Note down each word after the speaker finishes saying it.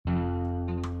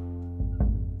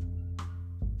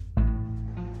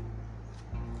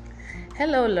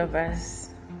Hello, lovers.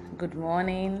 Good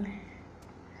morning.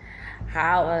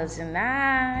 How was your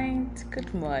night?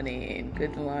 Good morning.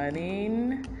 Good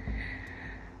morning.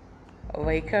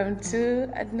 Welcome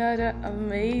to another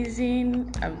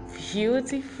amazing and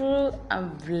beautiful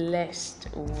and blessed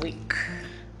week.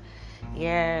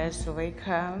 Yes,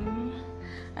 welcome.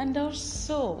 And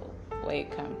also,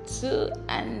 welcome to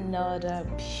another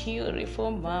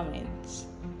beautiful moment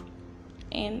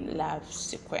in Love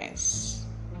Sequence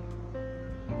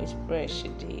with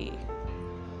Precious D.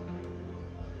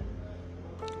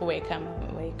 Welcome.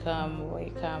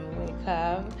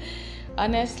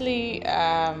 Honestly,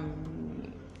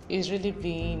 it's really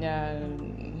been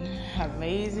an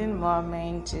amazing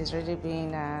moment. It's really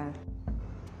been an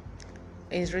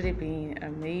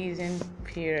amazing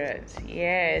period.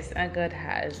 Yes, and God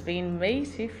has been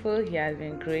merciful. He has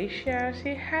been gracious.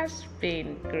 He has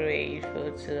been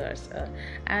grateful to us all.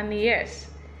 And yes,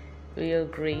 we are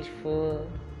grateful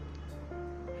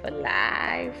for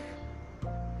life,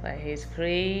 for His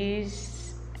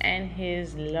grace and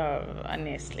His love,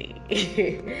 honestly.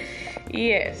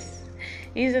 Yes,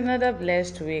 it's another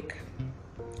blessed week.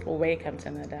 Welcome to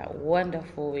another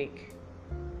wonderful week.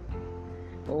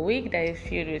 A week that is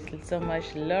filled with so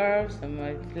much love, so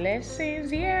much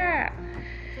blessings. Yeah.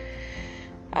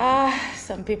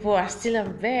 Some people are still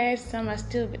in bed. Some are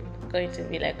still going to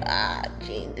be like,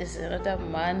 gee, this is another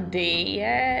Monday.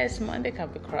 Yes, Monday can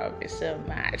be crappy so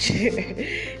much.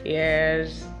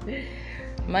 Yes.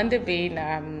 Monday being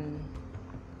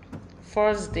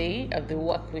first day of the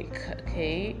work week.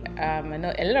 Okay. I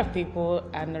know a lot of people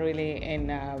are not really in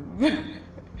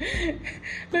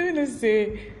let me just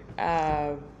say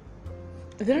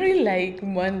they really like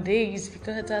Mondays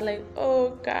because they're like,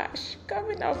 oh gosh,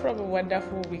 coming out from a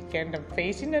wonderful weekend and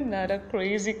facing another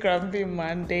crazy, grumpy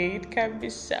Monday. It can be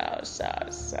so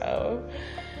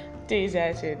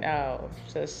deserting. Oh,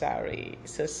 so sorry.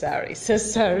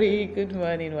 Good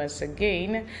morning once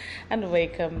again, and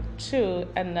welcome to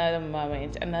another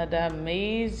moment, another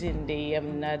amazing day,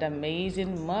 another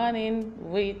amazing morning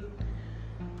with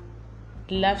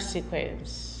Love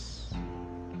Sequence.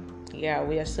 Yeah,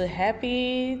 we are so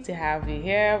happy to have you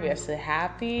here. We are so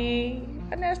happy.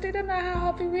 Honestly, don't know how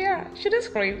happy we are. Should I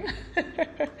scream?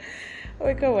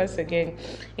 Wake up once again.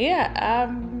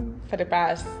 Yeah, for the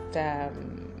past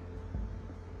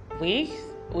week,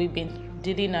 we've been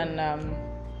dealing on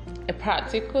a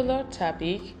particular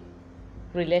topic,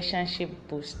 relationship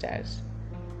boosters.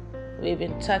 We've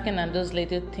been talking on those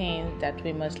little things that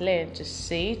we must learn to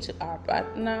say to our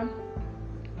partner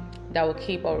that will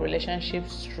keep our relationship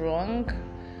strong,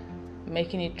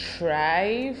 making it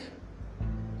thrive,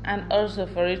 and also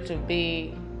for it to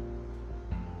be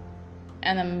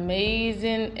an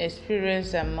amazing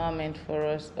experience and moment for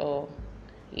us all.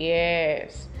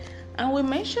 Yes. And we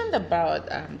mentioned about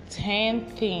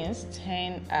 10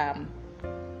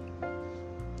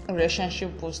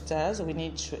 relationship boosters we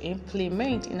need to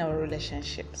implement in our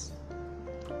relationships.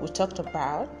 We talked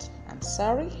about I'm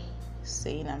sorry,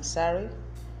 saying I'm sorry.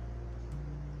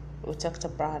 We talked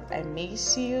about I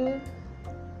miss you,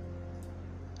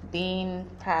 being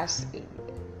passive,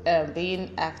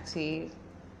 being active.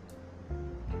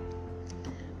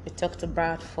 We talked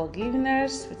about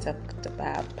forgiveness. We talked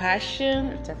about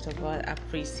passion. We talked about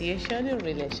appreciation in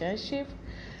relationship.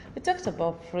 We talked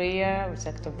about prayer. We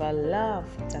talked about love.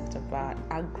 We talked about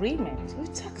agreement. We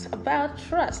talked about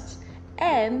trust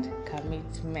and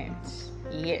commitment.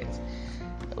 Yes,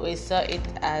 we saw it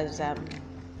as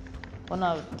one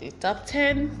of the top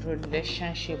 10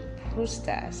 relationship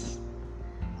boosters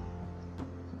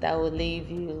that will leave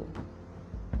you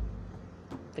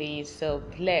being so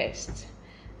blessed,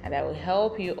 and that will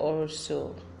help you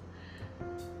also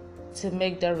to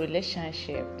make the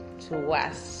relationship to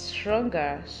last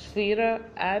stronger, sweeter,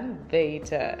 and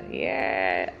better.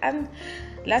 Yeah. And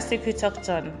last week we talked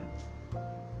on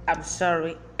I'm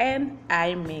sorry and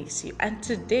I miss you, and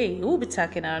today we'll be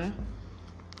talking on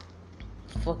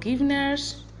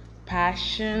forgiveness,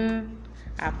 passion,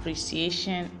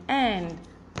 appreciation, and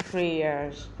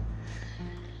prayers.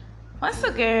 Once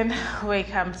again,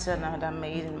 welcome to another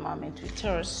amazing moment with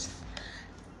us.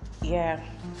 Yeah,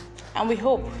 and we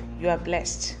hope you are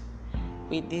blessed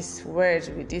with these words,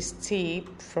 with this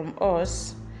tip from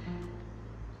us,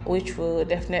 which will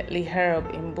definitely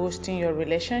help in boosting your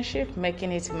relationship,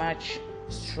 making it much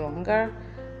stronger,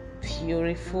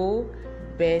 beautiful,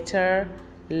 better,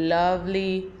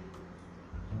 lovely,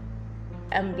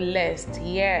 and blessed.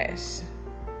 Yes.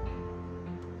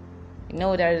 You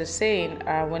know, there is a saying,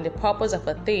 when the purpose of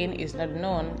a thing is not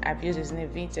known, abuse is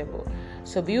inevitable.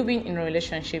 So you being in a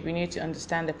relationship, you need to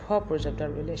understand the purpose of the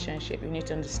relationship. You need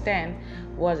to understand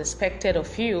what's expected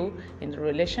of you in the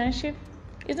relationship.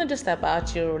 It's not just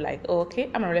about you like, oh, okay,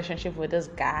 I'm in a relationship with this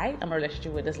guy, I'm in a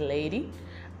relationship with this lady,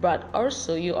 but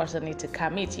also you also need to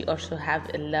commit. You also have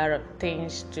a lot of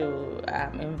things to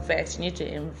invest. You need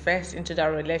to invest into that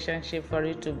relationship for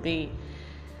it to be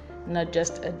not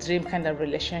just a dream kind of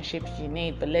relationship you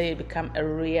need, but let it become a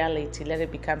reality. Let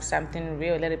it become something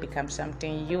real. Let it become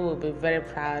something you will be very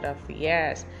proud of.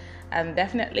 Yes. And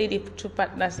definitely the two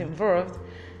partners involved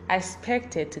are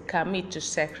expected to commit, to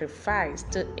sacrifice,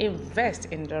 to invest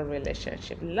in the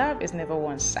relationship. Love is never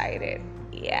one-sided.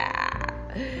 Yeah,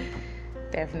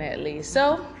 definitely.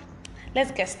 So let's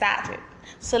get started.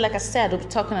 So like I said, we'll be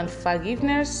talking on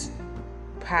forgiveness,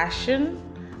 passion,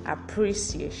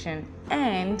 appreciation,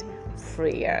 and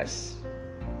prayers.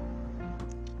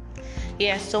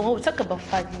 Yeah, so when we talk about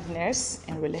forgiveness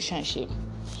and relationship,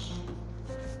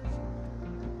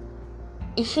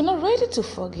 if you're not ready to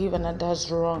forgive another's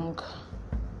wrong,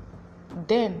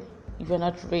 then you're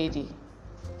not ready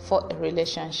for a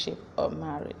relationship or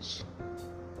marriage.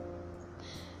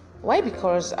 Why?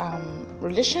 Because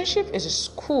relationship is a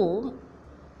school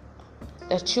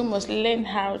that you must learn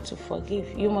how to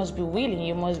forgive. You must be willing,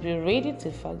 you must be ready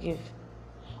to forgive.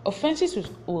 Offenses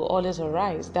will always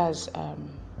arise. That's an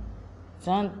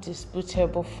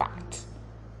undisputable fact.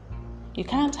 You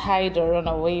can't hide or run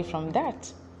away from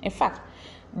that. In fact,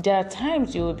 there are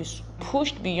times you will be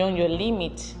pushed beyond your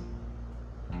limit,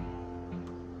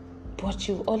 but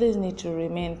you always need to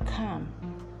remain calm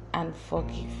and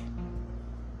forgive.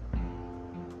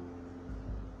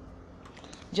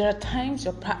 There are times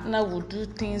your partner will do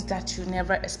things that you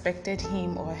never expected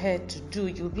him or her to do.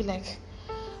 You'll be like,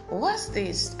 what's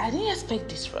this? I didn't expect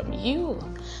this from you.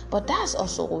 But that's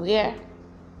also where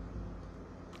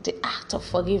the act of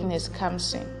forgiveness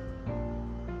comes in.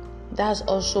 That's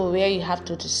also where you have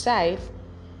to decide,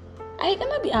 are you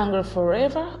going to be angry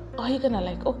forever? Or are you going to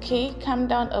like, okay, calm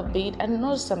down a bit? I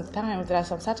know sometimes there are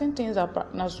some certain things our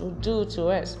partners will do to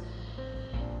us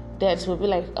that will be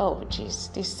like, oh, geez,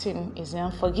 this thing is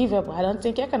unforgivable. I don't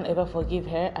think I can ever forgive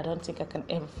her. I don't think I can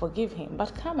ever forgive him.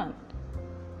 But come on.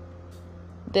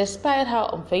 Despite how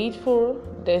unfaithful,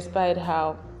 despite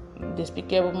how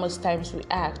despicable most times we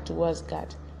act towards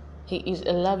God, He is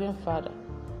a loving Father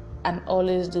and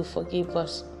always do forgive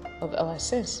us of our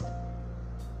sins.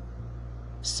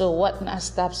 So what now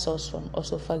stops us from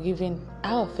also forgiving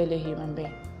our fellow human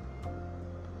being?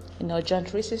 You know, John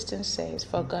 3:16 says,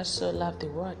 for God so loved the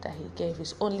world that He gave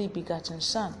His only begotten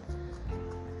Son,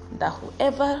 that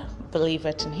whoever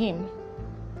believeth in Him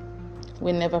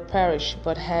will never perish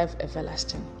but have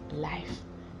everlasting life.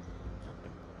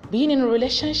 Being in a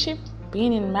relationship,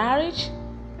 being in marriage,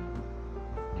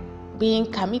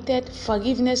 being committed,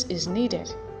 forgiveness is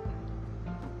needed.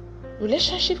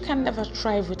 Relationship can never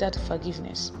thrive without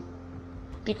forgiveness,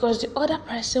 because the other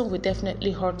person will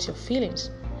definitely hurt your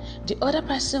feelings. The other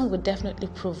person will definitely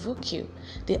provoke you.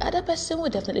 The other person will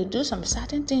definitely do some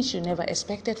certain things you never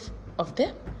expected of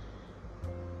them.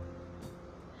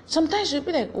 Sometimes you'll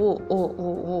be like,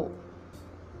 oh,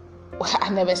 I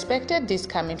never expected this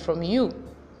coming from you.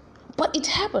 But it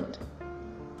happened.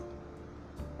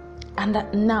 And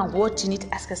now what you need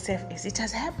to ask yourself is, it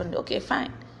has happened. Okay,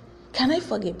 fine. Can I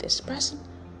forgive this person?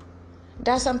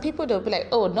 There are some people that will be like,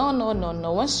 oh,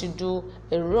 no. Once you do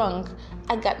a wrong,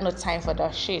 I got no time for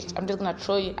that shit. I'm just going to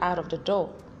throw you out of the door.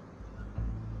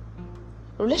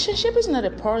 Relationship is not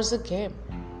a puzzle game.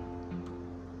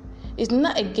 It's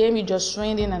not a game you just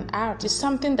swing in and out. It's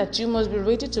something that you must be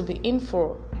ready to be in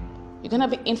for. You're going to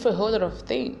be in for a whole lot of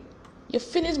things. Your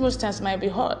feelings most times might be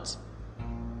hurt.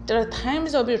 There are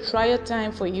times there will be a trial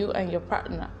time for you and your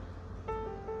partner.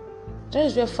 That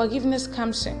is where forgiveness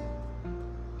comes in.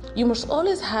 You must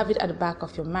always have it at the back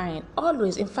of your mind.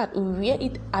 Always, in fact, wear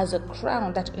it as a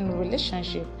crown that in a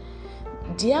relationship,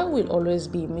 there will always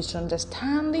be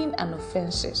misunderstanding and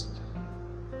offenses.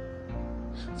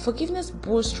 Forgiveness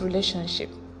boosts relationship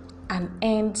and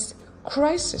ends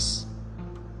crisis.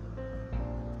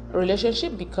 A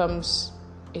relationship becomes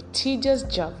a tedious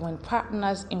job when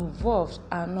partners involved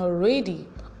are not ready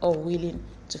or willing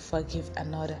to forgive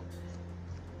another.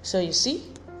 So you see,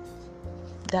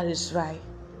 that is why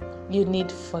you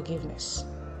need forgiveness.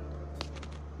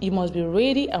 You must be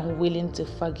ready and willing to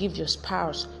forgive your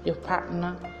spouse, your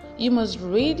partner. You must be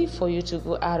ready for you to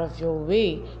go out of your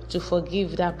way to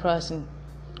forgive that person,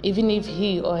 even if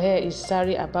he or her is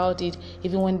sorry about it,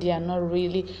 even when they are not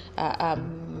really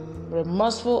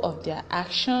remorseful of their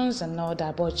actions and all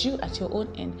that. But you at your own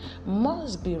end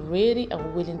must be ready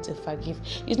and willing to forgive.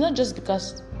 It's not just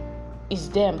because it's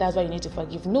them, that's why you need to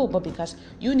forgive. No, but because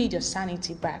you need your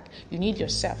sanity back. You need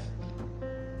yourself.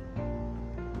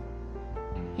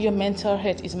 Your mental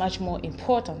health is much more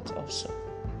important also.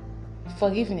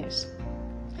 Forgiveness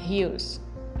heals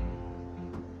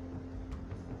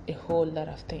a whole lot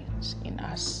of things in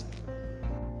us.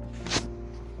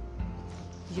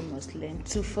 You must learn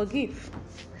to forgive.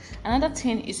 Another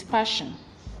thing is passion.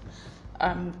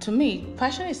 To me,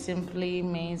 passion is simply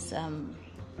means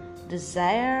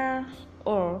desire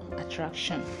or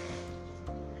attraction.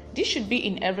 This should be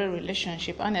in every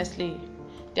relationship. Honestly,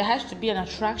 there has to be an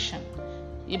attraction.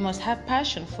 You must have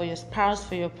passion for your spouse,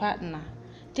 for your partner.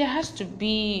 There has to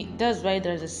be. That's why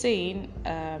there's a saying: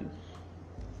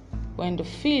 when the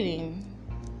feeling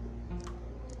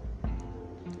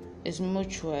is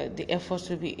mutual, the efforts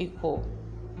will be equal.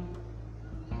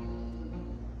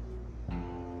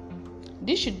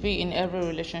 This should be in every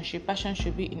relationship. Passion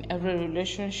should be in every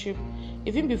relationship.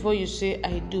 Even before you say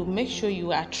I do, make sure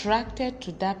you are attracted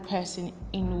to that person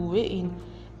in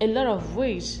a lot of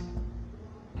ways,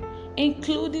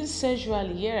 including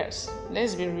sexually. Yes,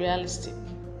 let's be realistic.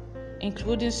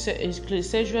 Including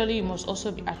sexually, you must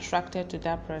also be attracted to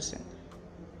that person.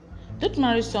 Don't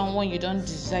marry someone you don't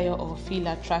desire or feel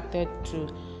attracted to.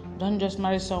 Don't just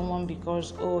marry someone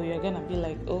because you're gonna be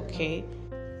like, okay.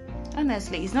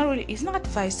 Honestly, it's not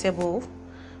advisable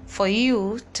for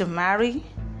you to marry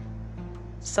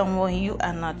someone you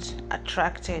are not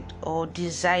attracted or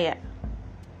desire.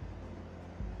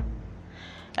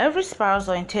 Every spouse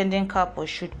or intending couple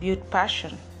should build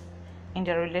passion in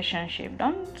their relationship.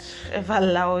 Don't ever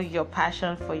allow your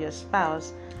passion for your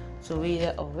spouse to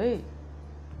wither away.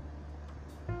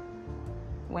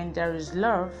 When there is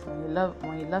love,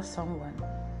 when you love someone,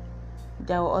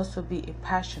 there will also be a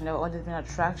passion. There will always be an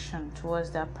attraction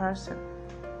towards that person.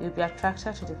 You'll be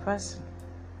attracted to the person.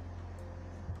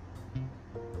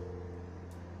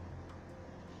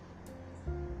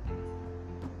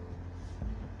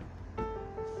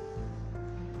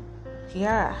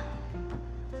 Yeah.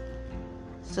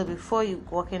 So before you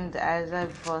walk in the aisle,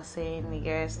 before saying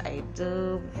yes I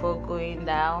do, before going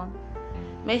down,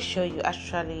 make sure you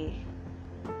actually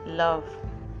love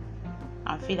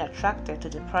and feel attracted to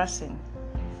the person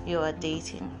you are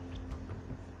dating.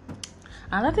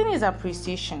 Another thing is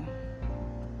appreciation.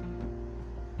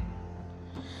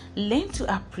 Learn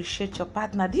to appreciate your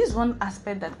partner. This is one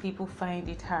aspect that people find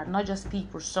it hard. Not just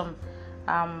people, some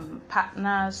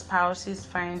partners, spouses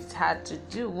find it hard to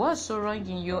do. What's so wrong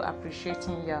in you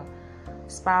appreciating your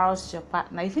spouse, your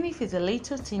partner, even if it's a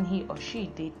little thing he or she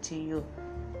did to you?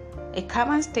 A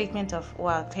common statement of,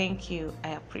 wow, thank you, I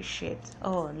appreciate.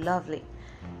 Oh, lovely.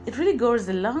 It really goes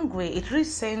a long way. It really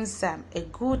sends a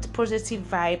good positive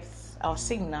vibe or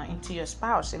signal into your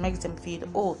spouse. It makes them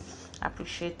feel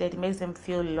appreciated. It makes them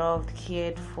feel loved,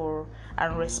 cared for,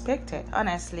 and respected.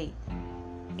 Honestly,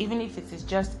 even if it is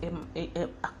just a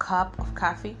cup of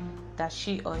coffee that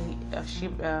she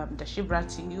brought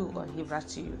to you or he brought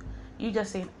to you, you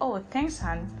just say, oh, thanks,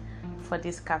 hon, for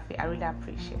this coffee. I really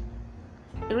appreciate it.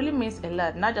 It really means a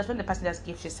lot, not just when the person just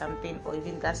gives you something or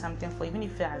even does something for, even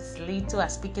if you're as little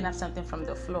as picking up something from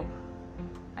the floor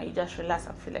and you just relax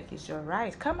and feel like it's your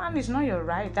right. Come on, it's not your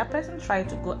right. That person tried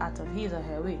to go out of his or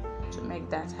her way to make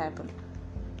that happen.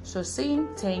 So saying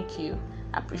thank you,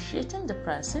 appreciating the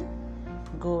person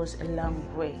goes a long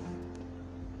way.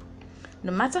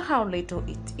 No matter how little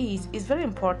it is, it's very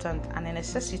important and a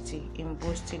necessity in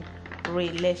boosting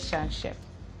relationship.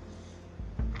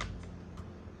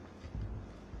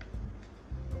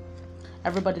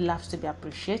 Everybody loves to be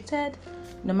appreciated,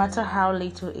 no matter how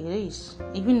little it is.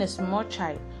 Even a small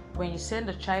child, when you send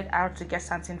the child out to get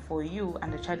something for you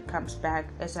and the child comes back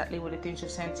exactly with the things you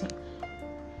sent him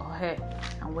or her,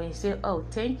 and when you say, oh,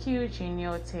 thank you,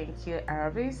 Junior, thank you,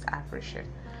 Arvis, I appreciate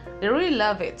it, they really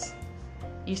love it.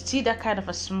 You see that kind of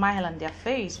a smile on their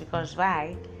face because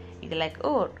why? You're like,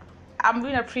 oh, I'm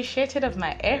being appreciated of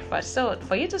my effort. So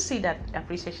for you to see that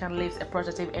appreciation leaves a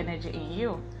positive energy in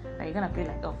you, you're gonna be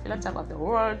like, oh, feel on top of the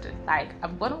world. Like,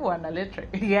 I'm gonna win a lottery.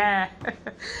 Yeah.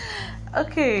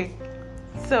 Okay.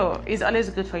 So it's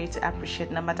always good for you to appreciate,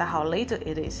 no matter how little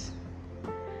it is.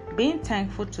 Being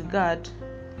thankful to God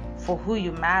for who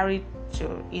you married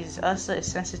to is also a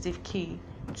sensitive key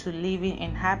to living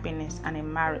in happiness and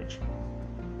in marriage.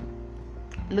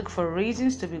 Look for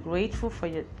reasons to be grateful for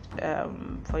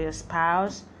your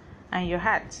spouse, and your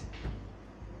heart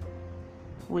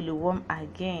will warm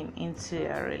again into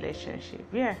a relationship.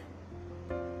 Yeah.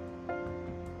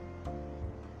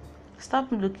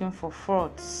 Stop looking for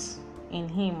faults in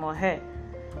him or her.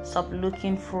 Stop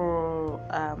looking for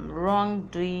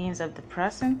wrongdoings of the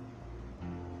person.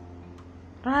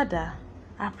 Rather,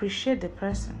 appreciate the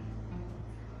person.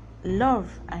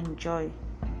 Love and joy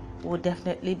will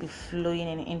definitely be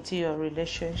flowing into your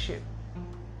relationship.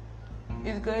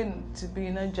 It's going to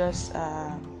be not just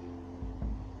a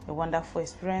wonderful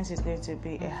experience, it's going to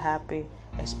be a happy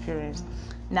experience.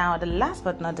 Now, the last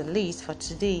but not the least for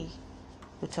today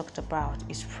we talked about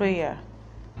is prayer.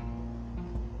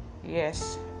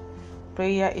 Yes,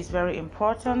 prayer is very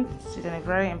important. It's a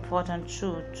very important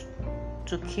truth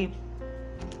to keep.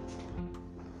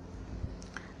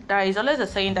 There is always a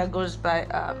saying that goes by,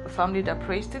 a family that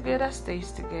prays together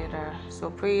stays together. So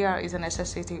prayer is a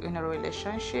necessity in a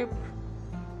relationship.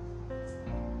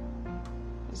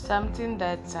 It's something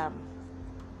that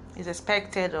is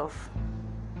expected of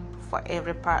for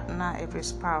every partner, every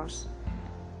spouse,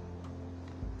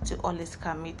 to always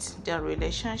commit their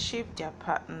relationship, their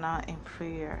partner in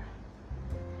prayer.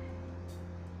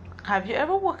 Have you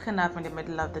ever woken up in the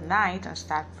middle of the night and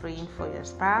start praying for your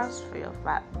spouse, for your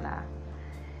partner?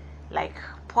 Like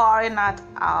pouring that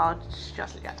out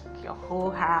just like your whole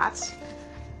heart,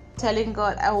 telling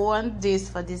God, I want this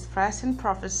for this person,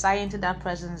 prophesying to that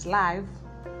person's life,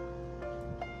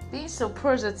 being so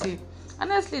positive.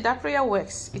 Honestly, that prayer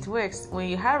works. It works when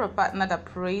you have a partner that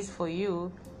prays for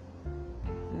you,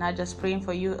 not just praying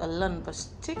for you alone, but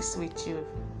sticks with you,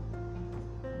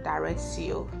 directs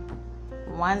you,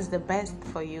 wants the best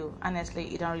for you. Honestly,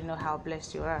 you don't really know how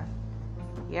blessed you are.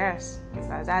 Yes,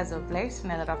 because that's a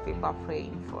blessing a lot of people are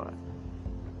praying for.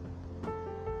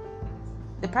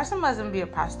 The person mustn't be a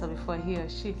pastor before he or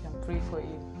she can pray for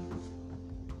you.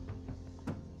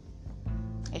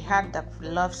 A heart that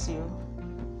loves you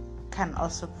can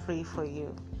also pray for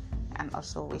you and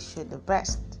also wish you the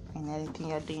best in anything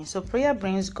you're doing. So prayer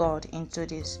brings God into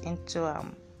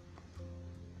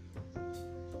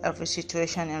every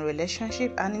situation and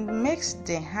relationship, and it makes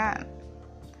the hand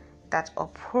that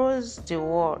oppose the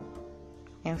word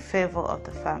in favor of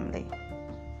the family.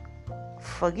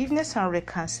 Forgiveness and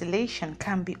reconciliation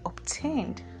can be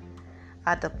obtained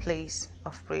at the place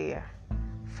of prayer.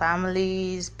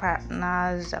 Families,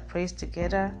 partners that prays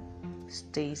together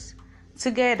stays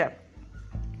together.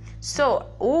 So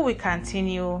we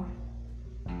continue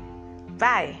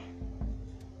by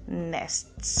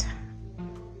next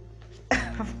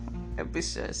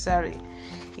episode. Sorry.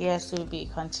 Yes, we'll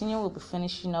be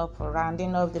finishing up or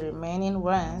rounding up the remaining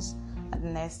ones at the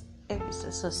next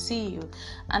episode. So see you.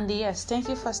 And yes, thank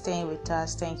you for staying with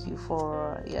us. Thank you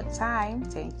for your time.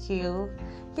 Thank you.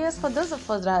 Yes, for those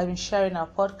of us that have been sharing our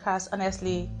podcast,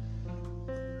 honestly,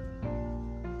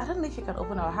 I don't know if you can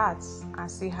open our hearts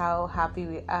and see how happy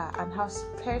we are and how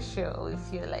special we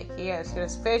feel. Like, yes, you're a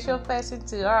special person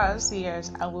to us,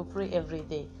 yes, and we pray every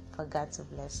day for God to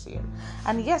bless you.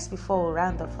 And yes, before we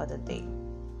round up for the day,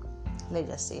 let's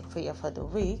just say prayer for the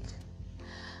week.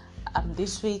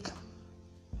 This week,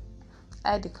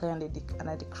 I declare and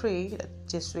I decree that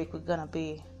this week we're gonna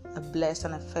be a blessed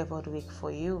and a favored week for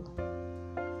you.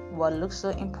 What looks so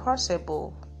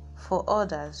impossible for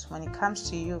others, when it comes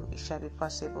to you, it shall be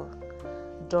possible.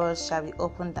 Doors shall be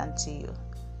opened unto you.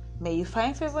 May you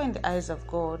find favor in the eyes of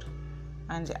God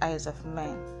and the eyes of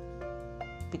men,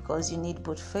 because you need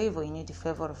both favor. You need the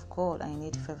favor of God and you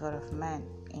need the favor of man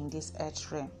in this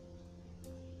earth realm.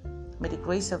 May the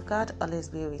grace of God always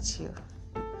be with you.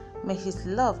 May His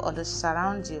love always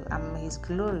surround you, and may His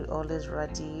glory always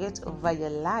radiate over your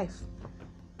life.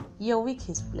 Your week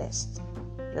is blessed.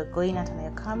 Your going out and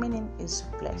your coming in is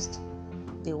blessed.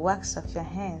 The works of your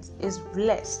hands is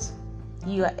blessed.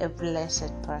 You are a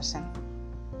blessed person.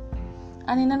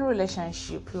 And in any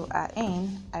relationship you are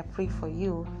in, I pray for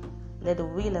you, let the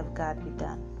will of God be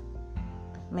done.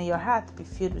 May your heart be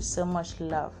filled with so much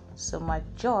love, so much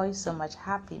joy, so much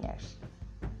happiness.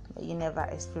 May you never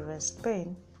experience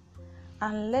pain,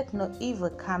 and let no evil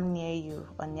come near you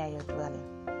or near your dwelling.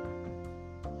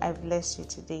 I bless you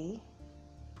today.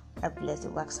 I bless the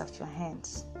works of your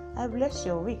hands. I bless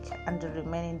your week and the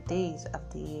remaining days of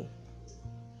the year.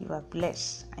 You are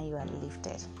blessed and you are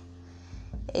lifted.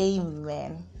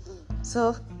 Amen.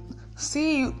 So,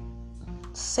 see you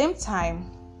same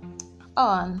time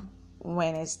on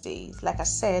Wednesdays. Like I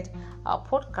said, our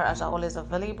podcasts are always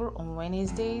available on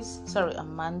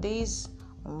on Mondays,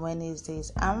 on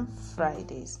Wednesdays, and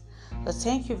Fridays. So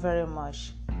thank you very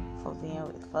much for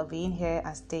being here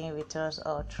and staying with us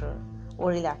all through.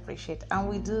 We really appreciate it, and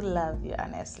we do love you,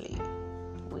 honestly.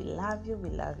 We love you.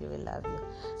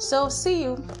 So see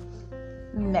you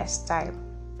next time.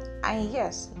 And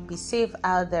yes, be safe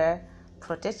out there.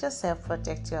 Protect yourself,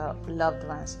 protect your loved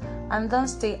ones, and don't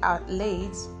stay out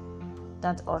late.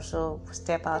 Don't also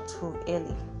step out too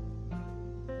early.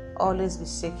 Always be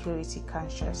security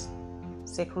conscious.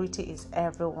 Security is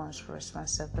everyone's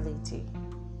responsibility.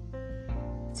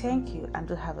 Thank you and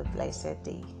do have a blessed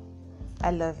day.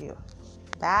 I love you.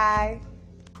 Bye.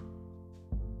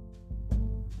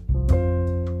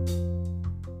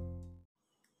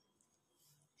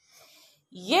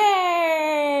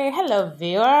 Yay! Hello,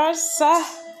 viewers.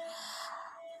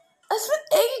 It's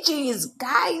been ages,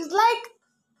 guys.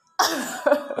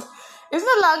 It's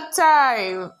a long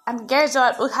time. And guess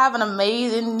what? We have an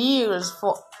amazing news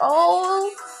for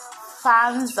all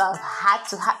fans of Heart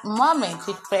to Heart Moment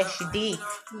with Fresh D.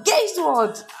 Guess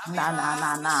what? Nah.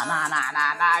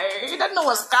 You don't know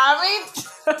what's coming.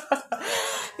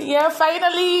 Yeah,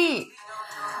 finally,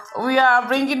 we are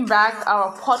bringing back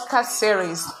our podcast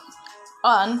series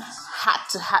on Heart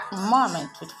to Heart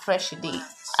Moment with Fresh D.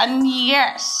 And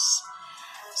yes,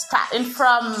 starting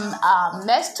from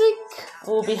next week,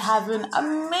 we'll be having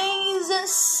amazing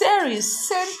series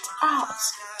sent out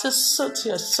to suit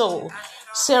your soul.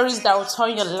 Series that will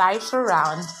turn your life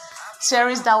around.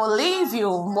 Series that will leave you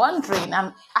wondering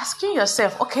and asking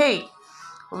yourself, okay,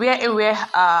 where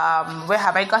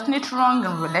have I gotten it wrong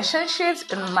in relationships,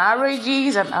 in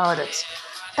marriages, and all that?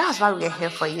 That's why we're here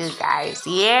for you guys.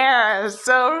 Yeah.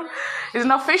 So it's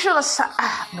an official not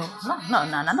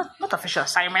official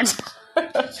assignment.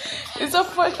 It's a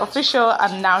official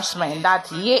announcement that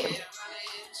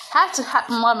Heart to Heart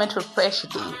Moment with Fresh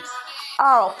D,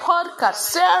 our podcast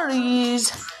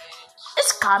series,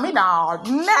 is coming out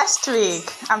next week.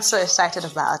 I'm so excited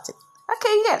about it.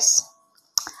 Okay, yes.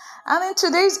 And in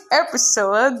today's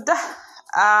episode,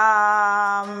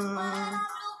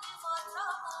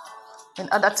 in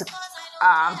order to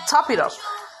top it up,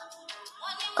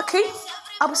 okay,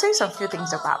 I will say some few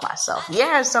things about myself.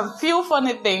 Yeah, some few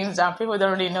funny things that people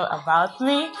don't really know about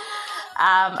me.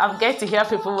 I'm getting to hear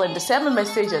people when they send me a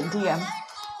message on DM,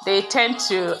 they tend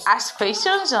to ask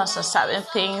questions on some certain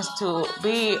things to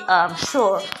be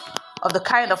sure of the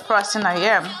kind of person I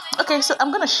am. Okay, so I'm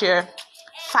going to share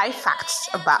 5 facts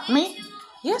about me.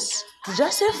 Yes, did I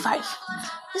say 5?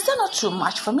 Is that not too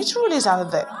much for me to release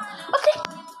out there? Okay.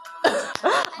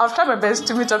 I'll try my best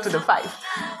to meet up to the 5.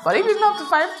 But if it's not to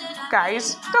 5,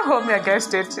 guys, don't hold me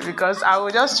against it, because I will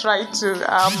just try to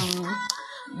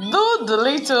do the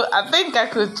little I think I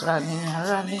could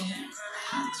running.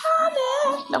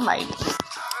 No mind.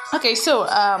 Okay, so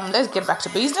let's get back to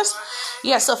business.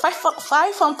 Yeah, so 5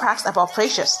 fun facts about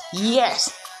Precious.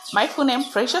 Yes, my full name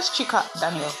Precious Chika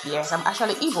Daniel. Yes, I'm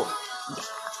actually Igbo. Yeah.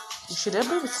 You should be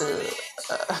able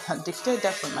to dictate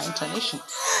that from my intonation.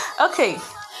 Okay.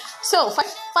 So, 5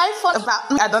 fun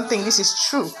about me. I don't think this is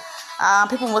true.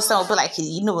 People most time will be like,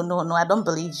 no, I don't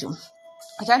believe you.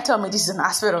 You can't tell me this is an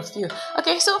aspect of you.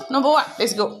 Okay, so number 1,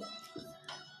 let's go.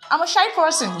 I'm a shy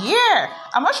person. Yeah,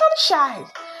 I'm actually shy.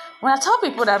 When I tell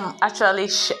people that I'm actually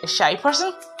a shy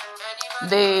person,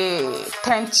 they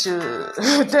tend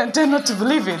not to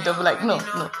believe it. They'll be like, no.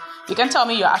 You can tell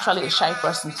me you're actually a shy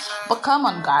person. But come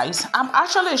on, guys. I'm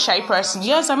actually a shy person.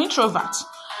 Yes, I'm introvert.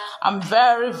 I'm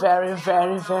very, very,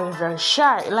 very, very, very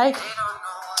shy. Like,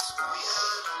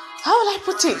 how will I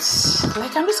put it?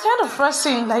 Like, I'm this kind of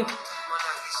person, like,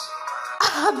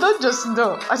 I don't just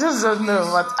know. I just don't know.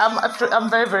 But I'm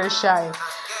very, very shy.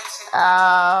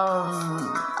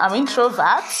 I'm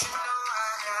introvert.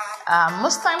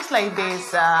 Most times like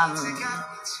this,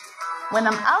 when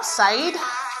I'm outside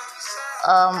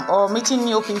or meeting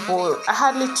new people, I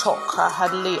hardly talk. I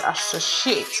hardly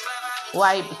associate.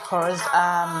 Why? Because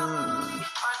I'm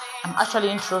actually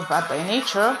introvert by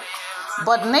nature,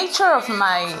 but nature of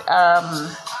my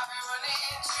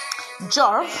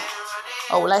job,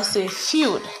 or will I say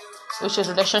field, which is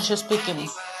relationship speaking,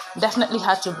 definitely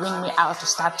had to bring me out to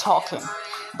start talking.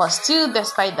 But still,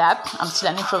 despite that, I'm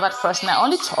still an introvert person. I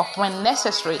only talk when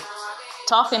necessary.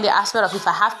 Talk in the aspect of if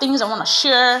I have things I want to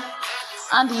share.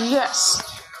 And yes,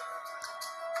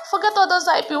 forget all those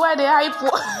hype. Why they hype?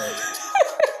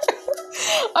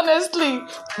 Honestly,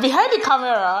 behind the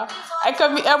camera, I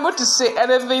can be able to say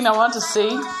anything I want to say.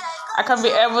 I can be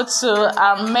able to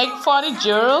make funny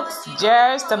jokes,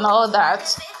 jest, and all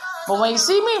that. But when you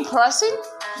see me in person,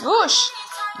 gosh,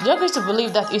 you're going to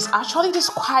believe that it's actually this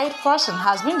quiet person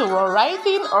has been the one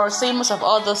writing or saying most of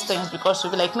all those things, because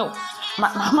you'll be like, no,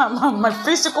 my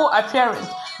physical appearance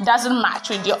doesn't match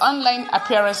with your online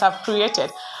appearance I've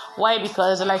created. Why?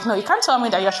 Because they're like, no, you can't tell me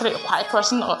that you're actually a quiet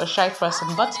person or a shy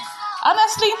person. But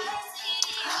honestly,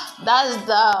 that's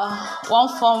the one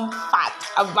fun fact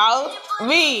about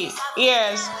me.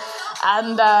 Yes.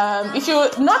 And if you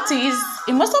notice,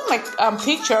 in most of my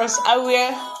pictures, I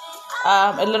wear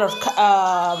a lot of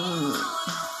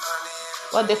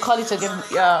what they call it again,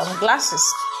 glasses.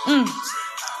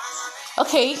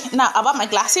 Okay, now about my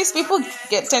glasses, people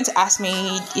tend to ask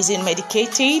me, is it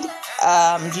medicated?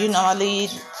 Do you normally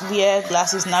wear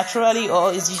glasses naturally,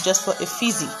 or is it just for a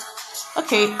fizzy?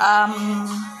 Okay,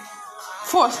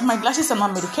 first, my glasses are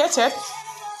not medicated.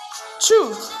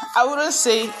 Two, I wouldn't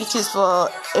say it is for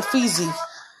a fizzy.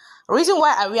 The reason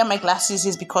why I wear my glasses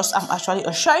is because I'm actually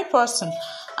a shy person,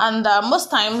 and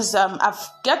most times I've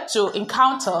get to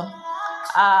encounter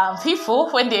people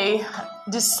when they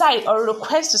decide or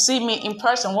request to see me in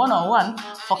person one-on-one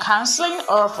for counseling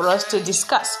or for us to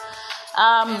discuss.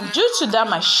 Due to that,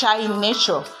 my shy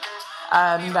nature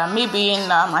and me being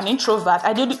an introvert,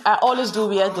 I always do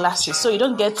wear glasses, so you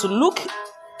don't get to look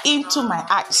into my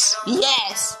eyes.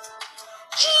 Yes.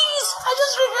 Jeez, I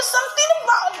just realized something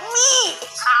about me.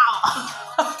 Ow.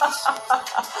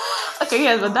 Okay,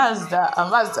 yes, but that's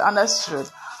the honest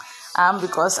truth.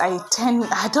 Because I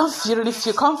don't really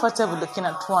feel comfortable looking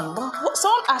at one. But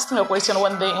someone asked me a question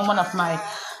one day in one of my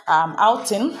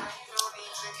outing.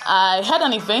 I had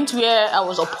an event where I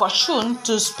was opportune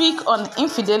to speak on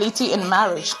infidelity in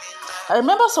marriage. I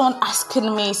remember someone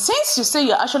asking me, since you say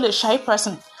you're actually a shy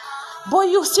person, but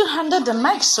you still handle the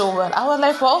mic so well. I was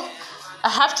like, well, I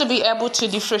have to be able to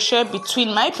differentiate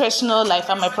between my personal life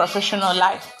and my professional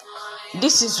life.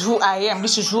 This is who I am.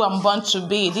 This is who I'm born to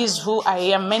be. This is who I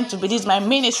am meant to be. This is my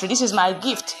ministry. This is my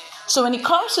gift. So when it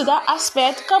comes to that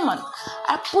aspect, come on,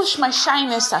 I push my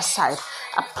shyness aside.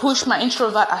 I push my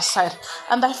introvert aside.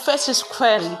 And I face it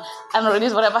squarely and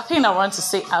release whatever thing I want to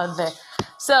say out there.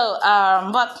 So,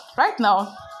 but right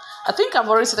now, I think I've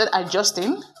already started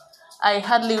adjusting. I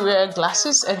hardly wear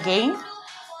glasses again.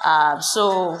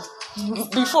 So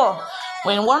before,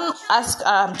 when one asks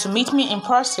to meet me in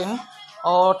person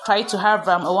or try to have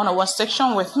a one-on-one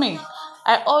section with me,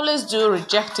 I always do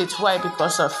reject it. Why?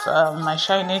 Because of my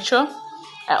shy nature.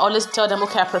 I always tell them,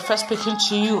 okay, I prefer speaking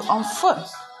to you on phone.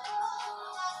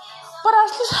 But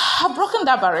at least I've broken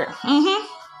that barrier.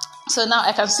 So now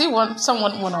I can see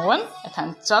someone one-on-one. I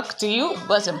can talk to you,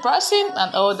 but in person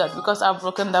and all that, because I've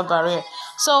broken that barrier.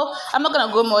 So I'm not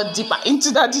gonna go more deeper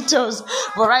into the details.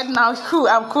 But right now, I'm cool.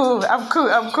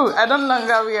 I don't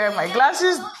longer wear my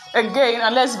glasses again,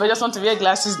 unless if I just want to wear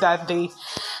glasses that day.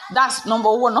 That's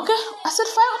number one. Okay, I said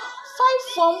five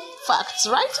fun facts,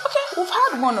 right? Okay, we've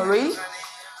had one already.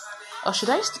 Or should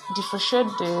I differentiate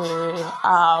the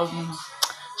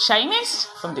shyness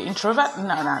from the introvert?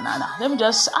 No. Let me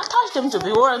just attach them to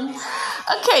be one.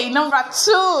 Okay, number 2.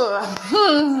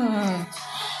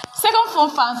 Second fun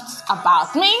fact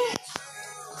about me.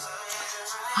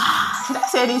 Should I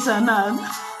say this or not?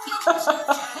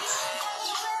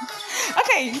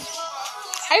 Okay,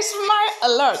 I smile a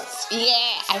lot.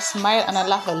 Yeah, I smile and I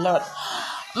laugh a lot.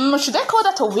 Should I call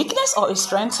that a weakness or a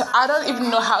strength? I don't even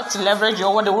know how to leverage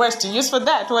or what the words to use for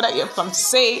that. Whether if I'm to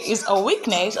say is a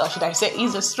weakness or should I say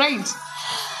is a strength.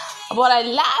 But I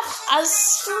laugh and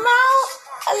smile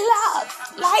a lot.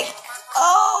 Like,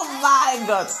 oh my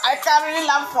God, I can't really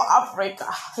laugh for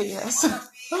Africa. Yes.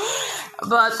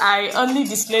 But I only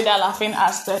display that laughing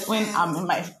aspect when I'm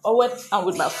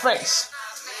with my friends.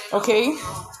 Okay?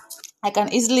 I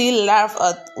can easily laugh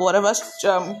at whatever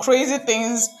crazy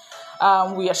things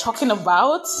we are talking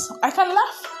about. I can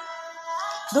laugh.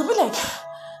 They'll be like,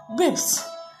 babes,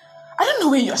 I don't know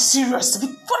when you're serious. For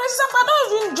example, I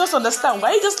don't even just understand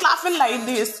why are you just laughing like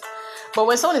this. But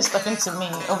when someone is talking to me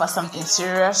over something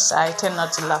serious, I tend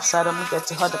not to laugh, so I don't get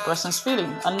to hurt the person's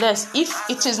feeling. Unless if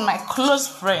it is my close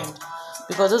friend,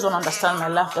 because those don't understand my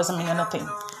laugh doesn't mean anything.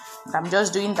 I'm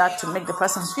just doing that to make the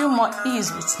person feel more at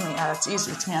ease with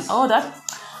me and all that.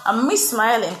 And me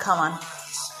smiling, come on.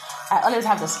 I always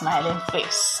have a smiling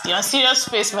face. Your serious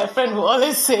face, my friend will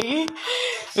always say,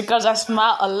 because I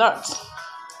smile a lot.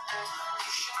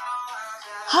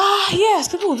 Yes,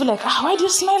 people will be like, why do you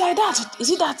smile like that? Is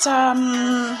it that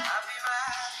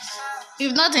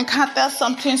you've not encountered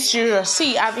something serious?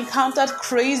 See, I've encountered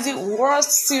crazy, worse,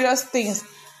 serious things.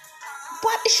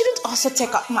 But it shouldn't also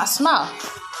take up my smile.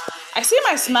 I see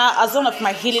my smile as one of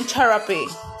my healing therapy,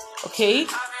 okay?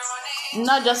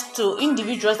 Not just to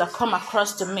individuals that come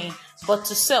across to me, but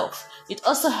to self. It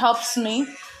also helps me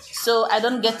so I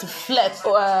don't get to flare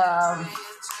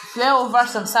over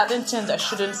some certain things that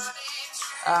shouldn't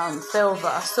flare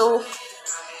over. So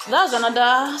that's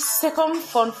another second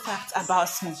fun fact about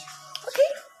me.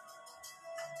 Okay?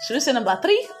 Should we say number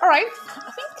 3? All right.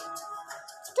 I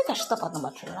think I should stop at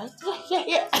number 3, right?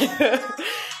 Yeah.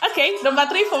 Okay, number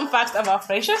 3 fun facts about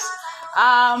Precious.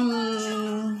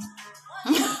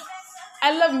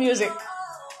 I love music.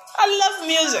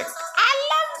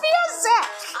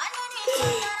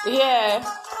 Yeah.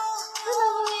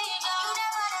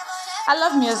 I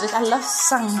love music. I love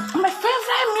song. My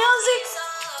favorite music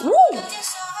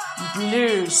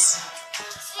blues.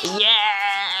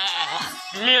 Yeah,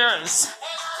 blues.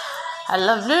 I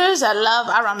love blues. I love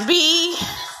R&B,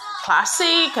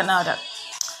 classic, and all that.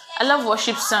 I love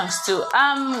worship songs too.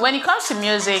 When it comes to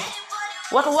music,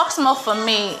 what works more for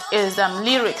me is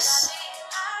lyrics.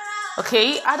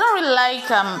 Okay, I don't really like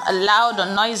loud or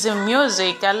noisy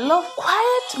music. I love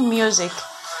quiet music,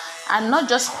 and not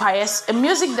just quiet. A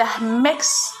music that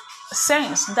makes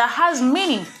sense, that has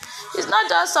meaning. It's not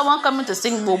just someone coming to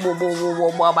sing bo bo bo bo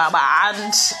bo bo bo bo,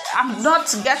 and I'm not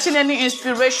getting any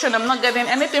inspiration. I'm not getting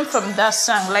anything from that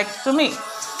song. Like, to me,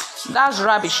 that's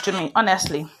rubbish to me.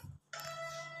 Honestly,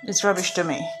 it's rubbish to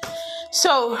me.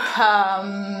 So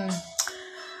I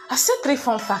said 3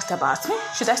 fun facts about me.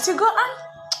 Should I still go on?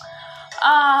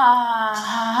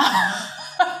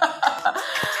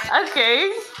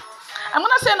 Okay. I'm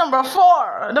gonna say number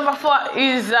 4. Number 4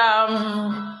 is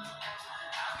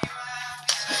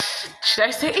should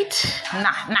I say it?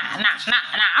 Nah.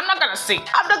 I'm not gonna say it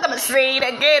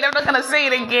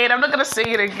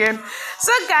again.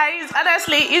 So guys,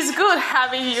 honestly, it's good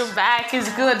having you back. It's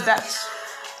good that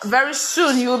very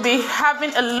soon you'll be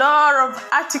having a lot of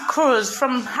articles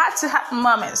from heart-to-heart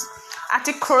moments.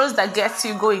 Articles that gets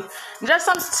you going. There's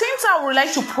some things I would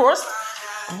like to post,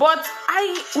 but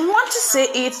I want to say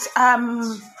it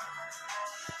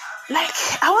like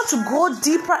I want to go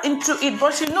deeper into it,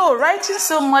 but writing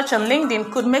so much on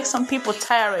LinkedIn could make some people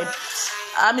tired.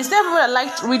 It's never I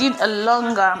like reading a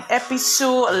long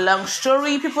episode, a long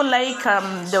story. People like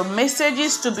the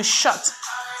messages to be short,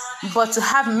 but to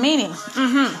have meaning.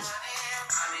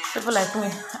 People like me,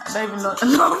 I don't even know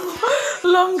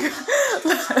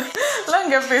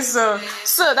long episode.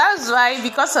 So that's why,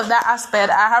 because of that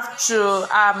aspect, I have to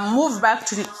move back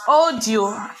to the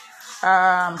audio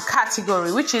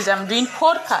category, which is I'm doing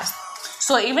podcast.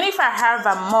 So even if I have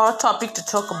a more topic to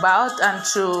talk about and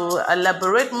to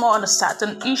elaborate more on a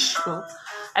certain issue,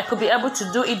 I could be able to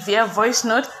do it via voice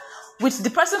note, which the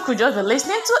person could just be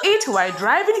listening to it while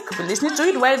driving. You could be listening to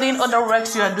it while doing other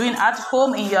works you are doing at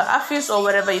home, in your office, or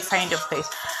wherever you find your place.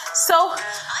 So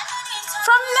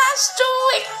from next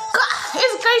week,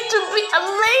 it's going to be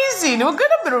amazing. We're going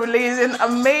to be releasing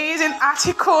amazing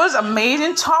articles,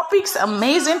 amazing topics,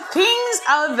 amazing things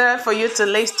out there for you to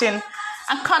listen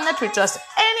and connect with us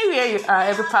anywhere you are,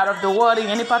 every part of the world. In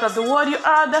any part of the world you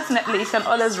are, definitely you can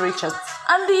always reach us.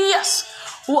 And yes,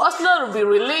 we'll also be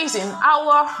releasing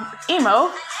our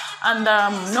email and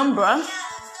number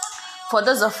for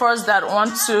those of us that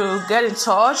want to get in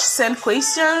touch, send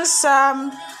questions,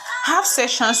 have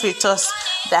sessions with us.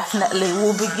 Definitely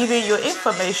we'll be giving you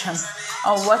information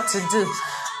on what to do.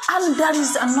 And there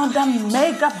is another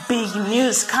mega big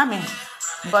news coming.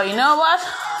 But you know what?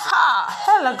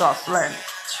 Hello, girlfriend.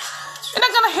 You're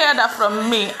not gonna hear that from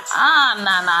me.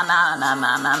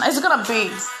 Nah. It's gonna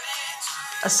be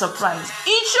a surprise.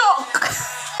 Joke.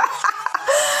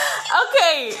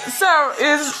 Okay, so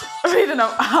it's reading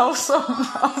of awesome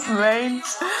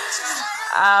moments.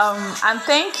 And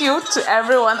thank you to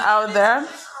everyone out there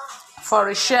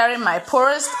for sharing my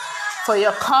post, for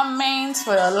your comments,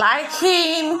 for your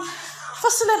liking, for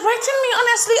celebrating me.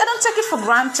 Honestly, I don't take it for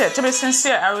granted. To be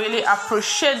sincere, I really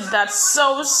appreciate that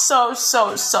so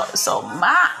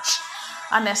much.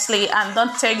 Honestly, and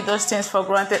don't take those things for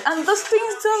granted. And those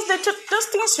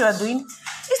things you are doing,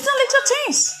 it's not little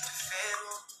things.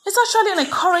 It's actually an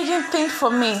encouraging thing for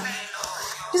me.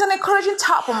 It's an encouraging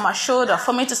tap on my shoulder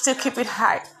for me to still keep it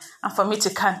high and for me to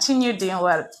continue doing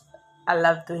what I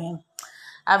love doing.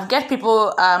 I've got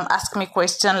people ask me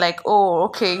questions like, oh,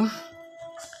 okay,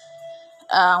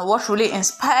 what really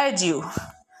inspired you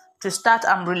to start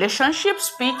relationship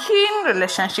speaking,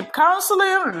 relationship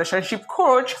counseling, relationship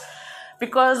coach?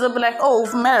 Because they'll be like, oh,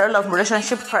 we've met a lot of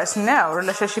relationship personnel,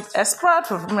 relationship experts,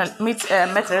 we've met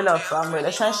a lot of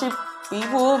relationship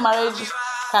people, marriage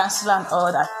counselor and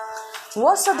all that.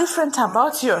 What's so different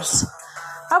about yours?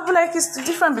 I'll be like, it's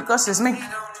different because it's me.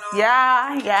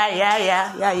 Yeah.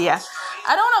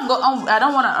 I don't want to go on.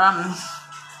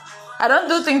 I don't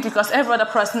do things because every other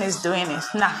person is doing it.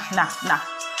 Nah.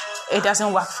 It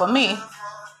doesn't work for me.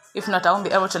 If not, I won't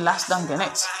be able to last long in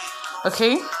it.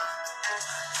 Okay?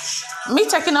 Me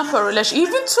taking up a relationship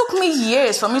even took me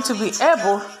years for me to be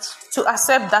able to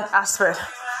accept that aspect.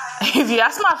 If you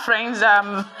ask my friends,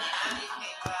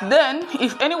 then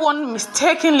if anyone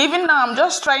mistaken living now, I'm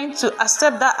just trying to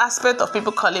accept that aspect of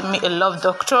people calling me a love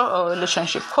doctor or a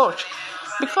relationship coach.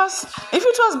 Because if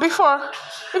it was before,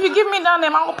 if you give me that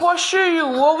name, I'll pursue you.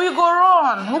 What will go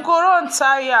wrong? Who go wrong,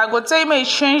 Taya? I go tell you me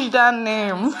change that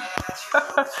name.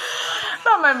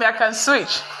 No, maybe I can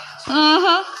switch.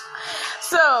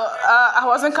 So I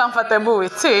wasn't comfortable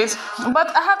with it,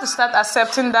 but I have to start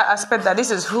accepting that aspect that this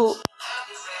is who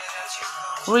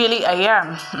really I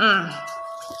am.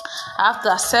 I have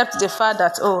to accept the fact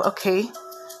that, oh, okay,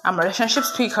 I'm a relationship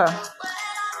speaker.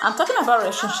 I'm talking about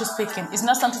relationship speaking. It's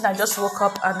not something I just woke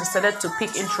up and decided to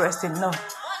pick interest in. No,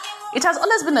 it has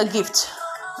always been a gift,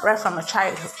 right from a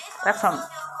child.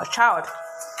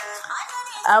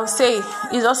 I would say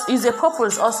it's a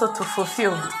purpose also to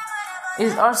fulfill.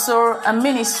 It's also a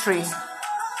ministry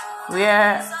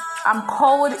where I'm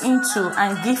called into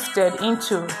and gifted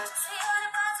into.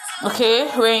 Okay,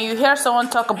 when you hear someone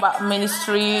talk about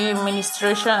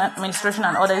ministration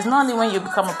and all that, it's not only when you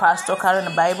become a pastor carrying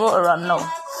a Bible around. No,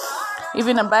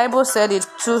 even the Bible said it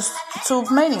to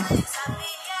many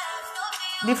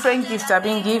different gifts are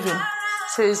being given.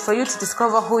 So it's for you to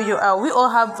discover who you are. We all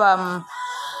have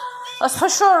a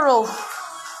special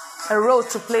role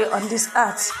to play on this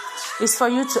earth. It's for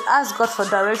you to ask God for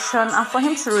direction and for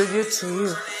Him to reveal to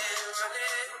you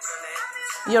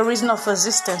your reason of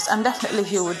existence, and definitely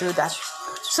He will do that.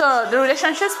 So the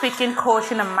relationship speaking,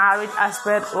 coaching, and marriage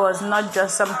aspect was not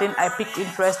just something I picked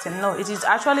interest in. No, it is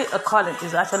actually a calling.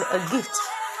 It's actually a gift.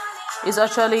 It's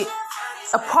actually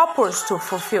a purpose to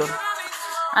fulfill.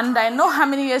 And I know how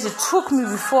many years it took me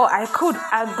before I could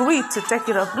agree to take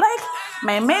it up. Like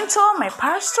my mentor, my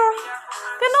pastor,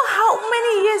 they know how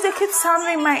many years they keep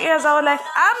sounding in my ears. I was like,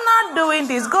 I'm not doing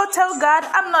this. Go tell God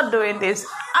I'm not doing this.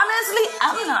 Honestly,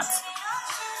 I'm not.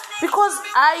 Because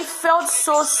I felt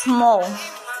so small.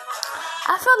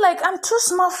 I felt like I'm too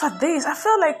small for this. I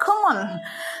felt like, come on.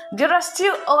 There are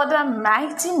still other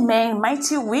mighty men,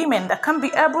 mighty women that can be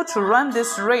able to run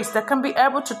this race, that can be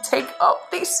able to take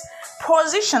up this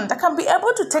position, that can be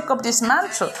able to take up this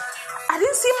mantle. I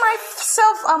didn't see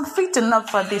myself fit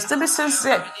enough for this, to be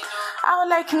sincere. I was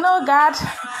like, no, God,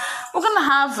 we're going to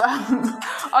have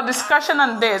a discussion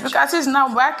on this because it's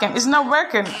not working. It's not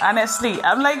working, honestly.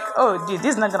 I'm like, oh, dude,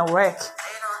 this is not going to work.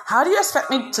 How do you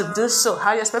expect me to do so?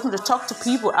 How do you expect me to talk to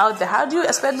people out there? How do you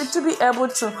expect me to be able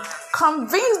to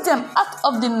convince them out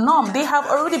of the norm they have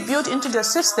already built into their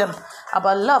system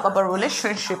about love, about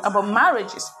relationship, about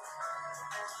marriages?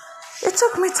 It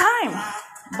took me time.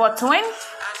 But when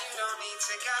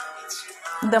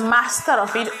the master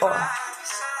of it all,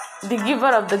 the giver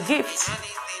of the gift,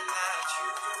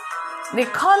 the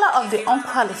caller of the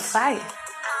unqualified,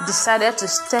 decided to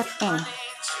step in.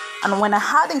 And when I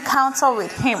had encounter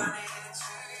with him,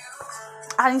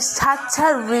 and he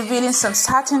started revealing some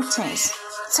certain things,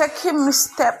 taking me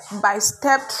step by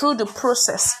step through the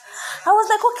process, I was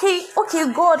like,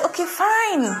 okay, God, okay,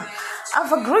 fine.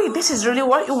 I've agreed. This is really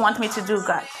what you want me to do,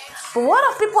 God. But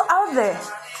what of people out there?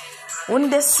 When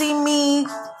they see me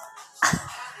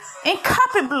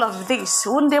incapable of this,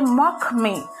 when they mock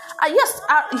me,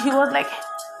 he was like,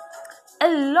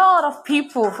 a lot of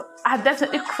people are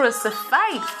definitely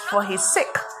crucified for his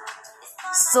sake.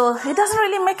 So it doesn't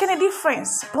really make any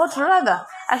difference. But rather,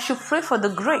 I should pray for the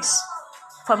grace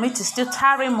for me to still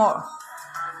tarry more.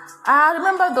 I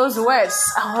remember those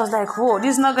words. I was like, whoa,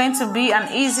 this is not going to be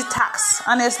an easy task.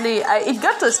 Honestly, it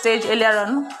got to a stage earlier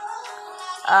on.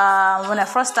 When I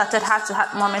first started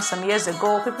heart-to-heart moments some years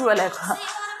ago, people were like,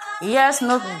 yes,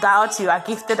 no doubt you are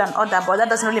gifted and all that, but that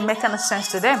doesn't really make any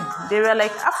sense to them. They were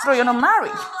like, after all, you're not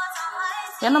married.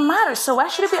 You're not married, so why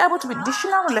should you be able to be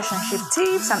dishing out relationship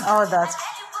tips and all that?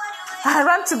 I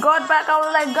ran to God back. I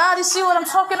was like, God, you see what I'm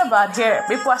talking about here?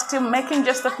 People are still making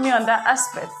jest of me on that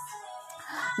aspect.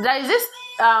 There is this,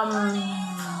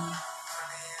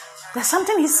 there's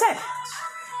something he said.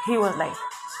 He was like,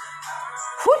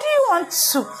 who do you want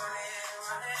to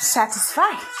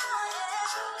satisfy?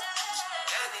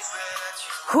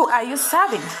 Who are you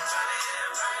serving?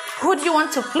 Who do you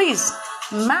want to please?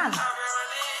 Man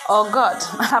or God?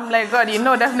 I'm like, God,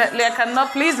 definitely I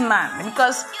cannot please man,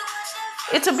 because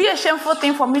it will be a shameful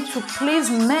thing for me to please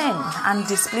men and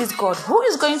displease God. Who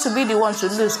is going to be the one to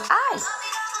lose? I.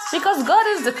 Because God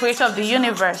is the creator of the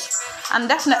universe, and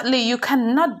definitely you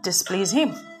cannot displease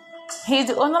him. He is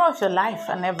the owner of your life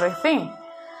and everything.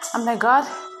 I'm like, God,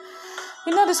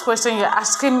 this question you're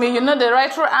asking me, the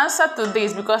rightful answer to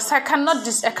this, because I cannot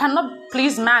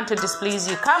please man to displease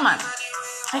you. Come on.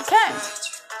 I can't.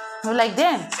 You're like,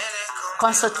 then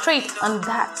concentrate on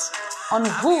that, on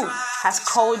who has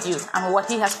called you and what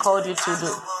he has called you to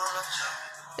do.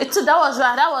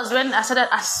 That was when I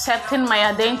started accepting my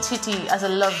identity as a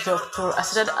love doctor. I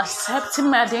started accepting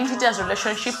my identity as a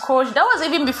relationship coach. That was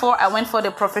even before I went for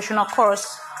the professional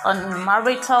course on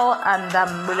marital and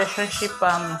relationship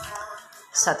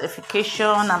certification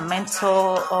and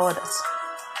mental, all that.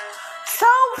 So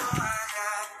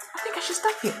think I should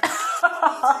stop here.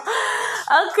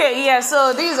 Okay, yeah,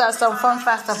 so these are some fun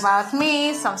facts about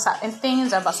me, some certain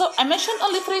things about. So I mentioned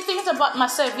only 3 things about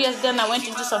myself. Yes, then I went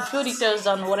into some few details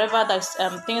on whatever that's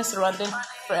things surrounding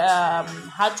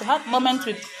heart to heart moment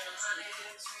with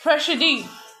Pressure D.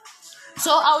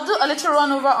 So I'll do a little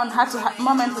run over on heart to heart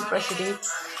moment with Pressure D.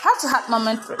 Heart to heart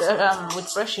moment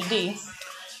with Pressure D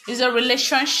is a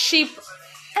relationship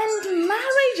and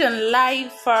marriage and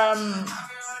life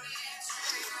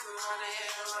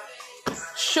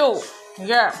show.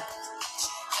 Yeah,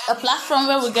 a platform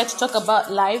where we get to talk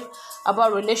about life,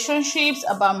 about relationships,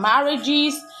 about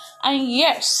marriages, and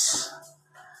yes,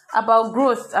 about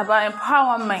growth, about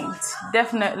empowerment,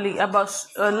 definitely about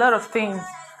a lot of things,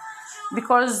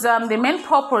 because the main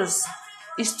purpose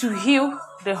is to heal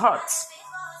the heart.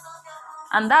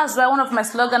 And that's why one of my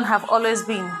slogans have always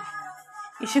been,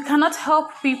 if you cannot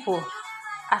help people,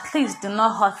 at least do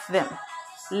not hurt them.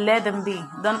 Let them be.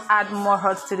 Don't add more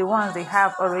hurt to the ones they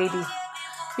have already.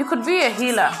 You could be a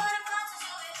healer.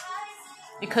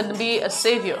 You could be a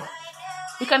savior.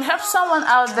 You can help someone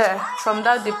out there from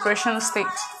that depression state.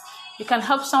 You can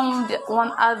help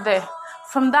someone out there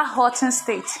from that hurting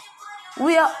state.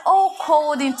 We are all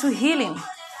called into healing.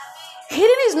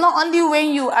 Healing is not only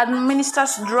when you administer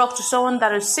drugs to someone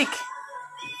that is sick.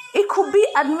 It could be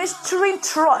administering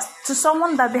trust to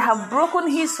someone that they have broken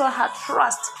his or her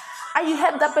trust, and you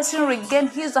help that person regain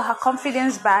his or her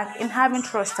confidence back in having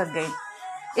trust again.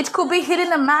 It could be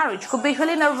healing a marriage, could be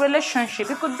healing a relationship,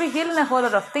 it could be healing a whole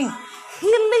lot of things.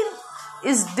 Healing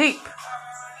is deep.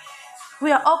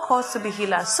 We are all called to be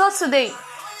healers. So today,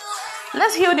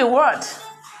 let's heal the world.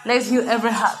 Let's heal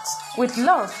every heart with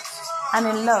love and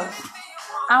in love.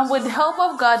 And with the help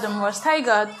of God, the Most High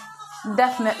God,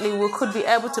 definitely we could be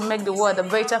able to make the world a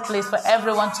better place for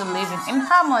everyone to live in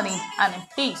harmony and in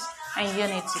peace and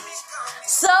unity.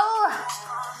 So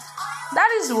that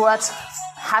is what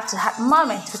Heart to Heart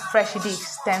Moment with Pressure D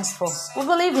stands for. We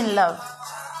believe in love.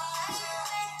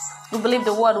 We believe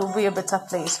the world will be a better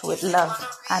place with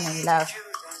love and in love.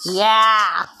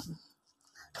 Yeah.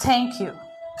 Thank you.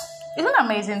 It's an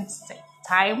amazing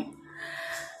time.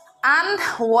 And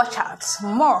watch out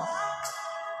more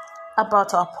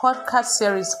about our podcast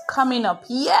series coming up.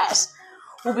 Yes,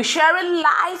 we'll be sharing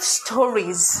life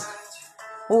stories.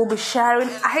 We'll be sharing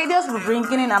ideas. We're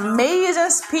bringing in amazing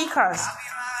speakers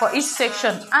for each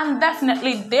section. And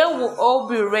definitely they will all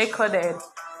be recorded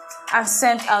and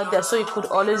sent out there. So you could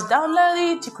always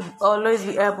download it. You could always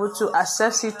be able to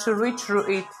access it, to read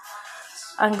through it,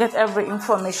 and get every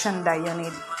information that you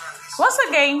need. Once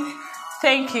again,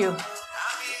 thank you.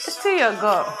 It's to your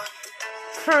girl,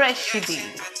 Pressure D.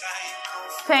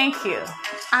 Thank you.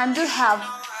 And do have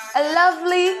a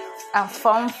lovely and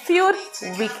fun-filled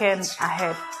weekend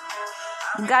ahead.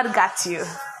 God got you.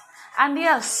 And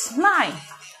yes, smile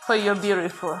for you're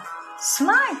beautiful.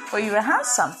 Smile for you're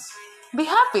handsome. Be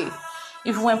happy.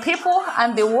 If when people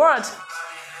and the world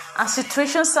and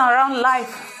situations around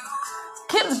life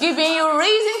keeps giving you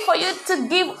reason for you to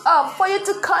give up, for you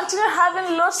to continue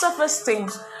having low self-esteem,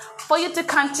 for you to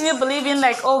continue believing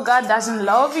like, oh, God doesn't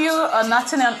love you, or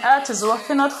nothing on earth is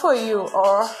working out for you,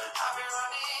 or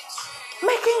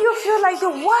making you feel like the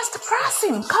worst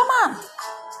person. Come on.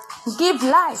 Give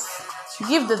life.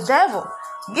 Give the devil.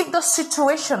 Give the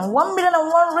situation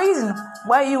 1,000,001 reason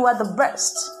why you are the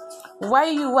best, why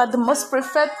you are the most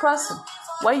preferred person,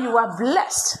 why you are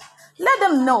blessed. Let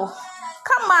them know.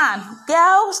 Come on,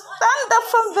 girl, stand up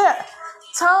from there.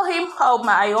 Tell him, oh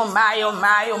my, oh my, oh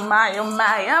my, oh my, oh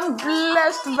my, I'm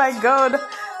blessed by God.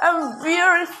 I'm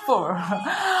beautiful.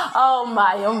 Oh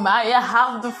my, I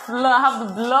have the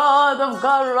blood of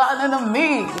God running on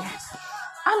me.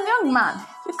 And young man,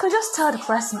 you could just tell the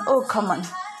person, oh, come on.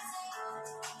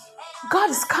 God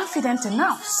is confident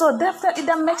enough. So definitely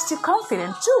that makes you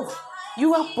confident too.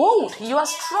 You are bold. You are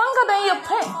stronger than your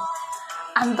pain.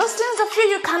 And those things of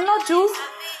you cannot do,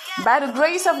 by the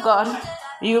grace of God,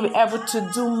 you'll be able to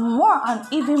do more and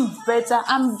even better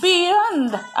and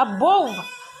beyond, above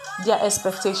their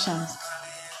expectations.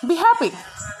 Be happy.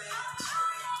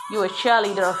 You're a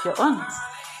cheerleader of your own.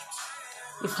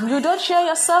 If you don't cheer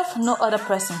yourself, no other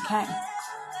person can.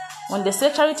 When they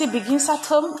say charity begins at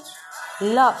home,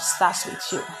 love starts with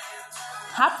you.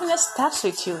 Happiness starts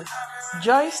with you.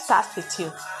 Joy starts with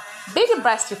you. Be the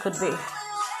best you could be.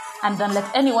 And don't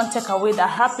let anyone take away that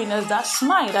happiness, that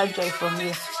smile, that joy from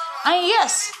you. And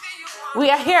yes,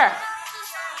 we are here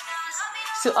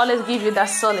to always give you that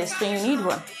solace when you need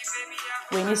one.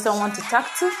 When you need someone to talk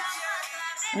to,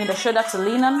 you need a shoulder to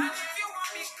lean on.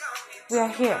 We are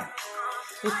here.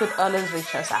 You could always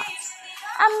reach us out.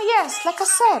 And yes, like I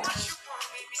said,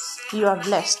 You are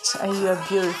blessed and you are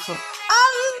beautiful.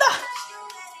 And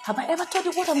have I ever told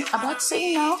you what I'm about to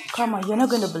say now? Come on, you're not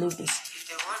going to believe this.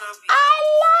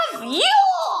 I love you!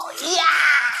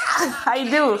 Yeah! I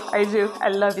do. I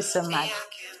love you so much.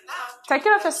 Take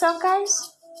care of yourself,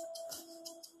 guys.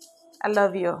 I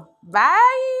love you.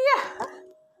 Bye!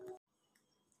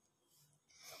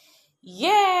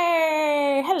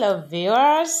 Yay! Hello,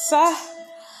 viewers.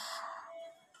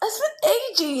 It's been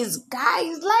ages,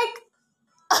 guys.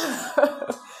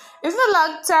 It's a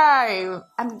long time.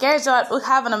 And guess what? We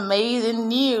have an amazing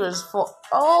news for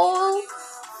all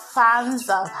fans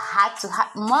of Heart to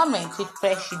Heart Moment with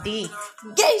Fresh D.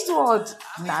 Guess what?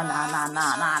 Nah.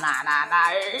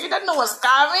 You don't know what's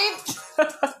coming.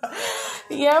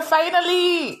 Yeah,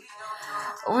 finally,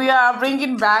 we are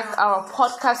bringing back our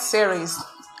podcast series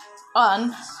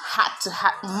on Heart to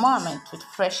Heart Moment with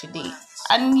Fresh D.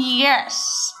 And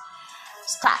yes,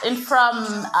 starting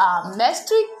from next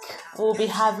week, we'll be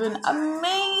having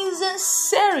amazing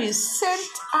series sent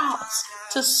out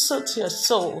to suit your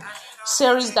soul.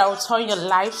 Series that will turn your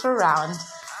life around.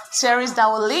 Series that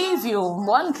will leave you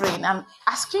wondering and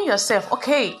asking yourself,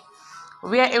 okay,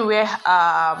 where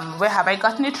have I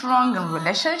gotten it wrong in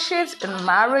relationships, in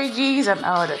marriages, and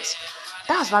all that?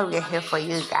 That's why we're here for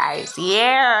you guys.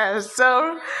 Yeah.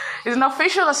 So it's an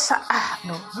official not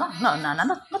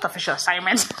official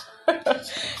assignment.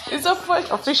 It's a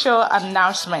official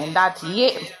announcement that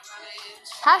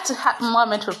Heart to Heart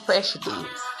Moment with Fresh D,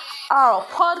 our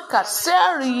podcast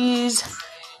series,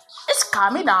 is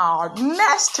coming out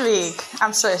next week.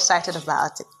 I'm so excited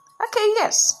about it. Okay,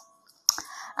 yes.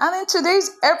 And in today's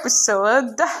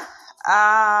episode,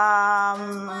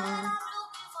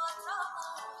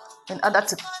 in order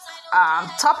to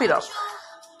top it up,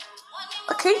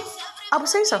 okay, I will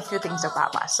say some few things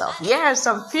about myself. Yeah,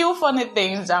 some few funny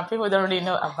things that people don't really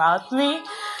know about me.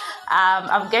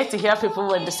 I'm getting to hear people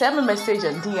when they send me a message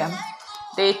on DM,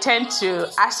 they tend to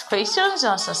ask questions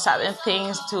on some certain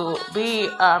things to be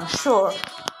sure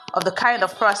of the kind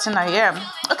of person I am.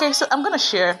 Okay, so I'm going to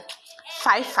share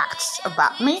 5 facts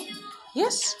about me.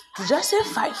 Yes, did I say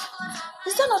 5?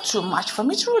 Is that not too much for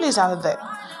me to release out there?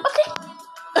 Okay.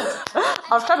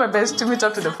 I'll try my best to meet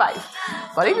up to the 5.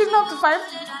 But if it's not to 5,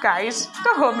 guys,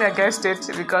 don't hold me against it,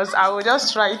 because I will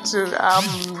just try to do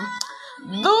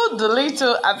the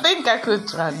little I think I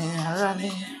could run.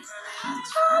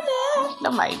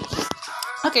 Don't mind.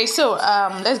 Okay, so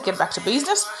let's get back to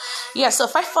business. Yeah, so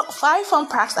 5 fun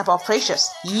facts about Precious.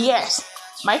 Yes,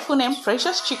 my full name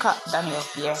Precious Chika Daniel.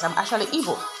 Yes, I'm actually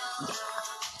Igbo. Yeah.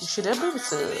 You should be able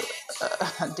to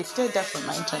dictate that from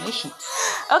my intonation.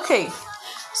 Okay.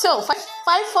 So, 5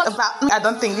 fun about me. I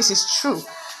don't think this is true.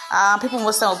 People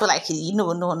most time will be like,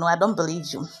 no, I don't believe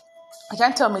you. You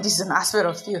can't tell me this is an aspect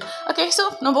of you. Okay, so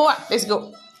number 1, let's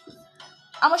go.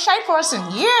 I'm a shy person.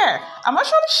 Yeah, I'm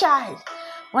actually shy.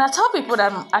 When I tell people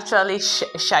that I'm actually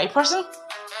a shy person,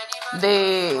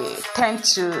 they tend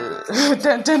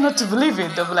not to believe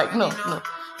it. They'll be like, no.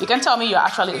 You can tell me you're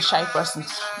actually a shy person.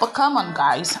 But come on,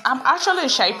 guys. I'm actually a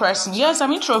shy person. Yes,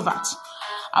 I'm introvert.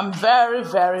 I'm very,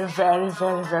 very, very,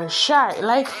 very, very shy.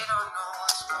 Like,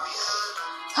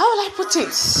 how will I put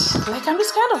it? Like, I'm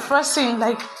this kind of person,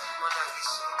 like,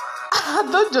 I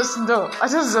don't just know. I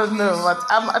just don't know. But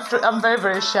I'm very,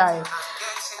 very shy.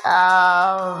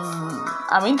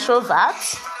 I'm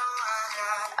introvert.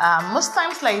 Most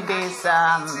times like this,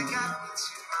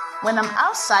 when I'm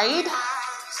outside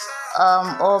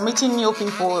or meeting new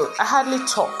people, I hardly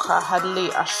talk. I hardly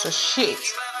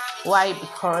associate. Why?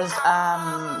 Because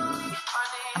I'm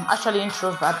actually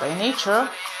introvert by nature,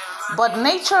 but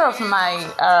nature of my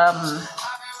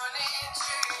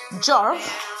job,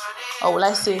 or will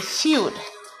I say field,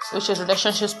 which is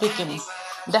relationship speaking,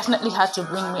 definitely had to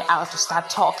bring me out to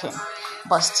start talking.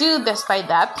 But still, despite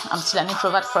that, I'm still an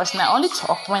introvert person. I only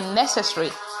talk when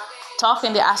necessary. Talk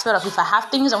in the aspect of if I have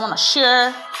things I want to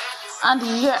share. And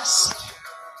yes,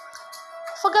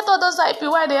 forget all those hype.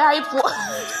 Why they hype?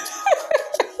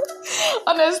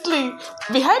 Honestly,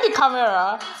 behind the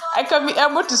camera, I can be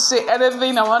able to say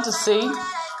anything I want to say.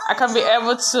 I can be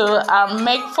able to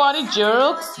make funny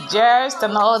jokes, jest,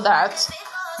 and all that.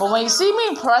 But when you see me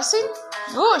in person,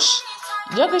 whoosh,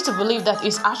 you're going to believe that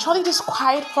it's actually this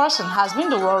quiet person has been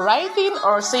the one writing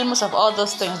or saying most of all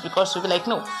those things, because you'll be like,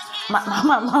 no,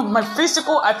 my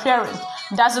physical appearance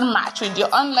doesn't match with your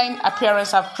online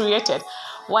appearance I've created.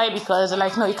 Why? Because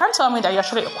like, no, you can't tell me that you're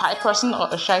actually a quiet person or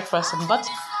a shy person. But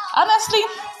honestly,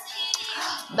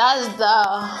 that's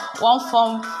the one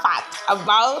fun fact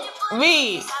about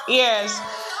me. Yes.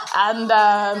 And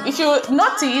if you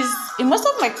notice, in most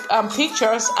of my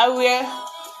pictures, I wear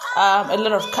a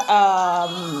lot of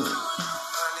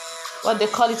what they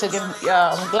call it again,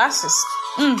 glasses.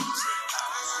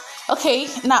 Okay,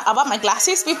 now about my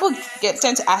glasses, people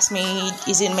tend to ask me,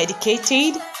 is it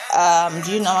medicated?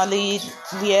 Do you normally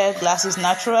wear glasses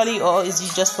naturally, or is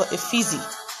it just for a fizzy?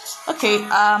 Okay,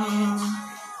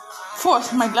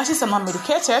 first, my glasses are not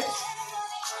medicated.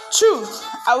 Two,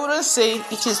 I wouldn't say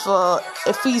it is for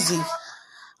a fizzy.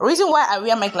 The reason why I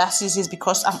wear my glasses is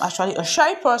because I'm actually a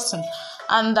shy person,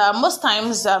 and most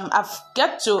times I've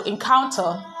get to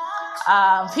encounter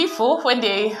people when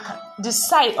they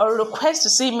decide or request to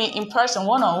see me in person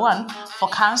one-on-one for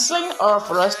counseling or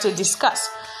for us to discuss.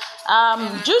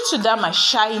 Due to that, my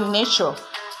shy nature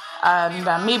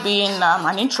and me being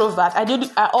an introvert,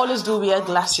 I always do wear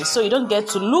glasses, so you don't get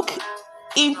to look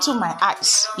into my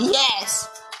eyes. Yes.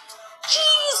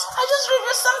 Jeez, I just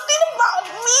realized something about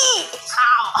me.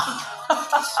 Ow.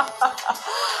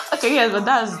 Okay, yes, but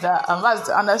that's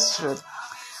the honest truth.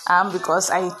 Because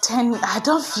I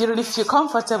don't really feel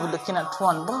comfortable looking at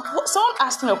one. But someone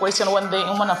asked me a question one day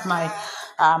in one of my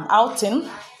outing.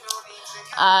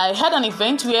 I had an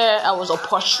event where I was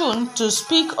opportune to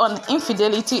speak on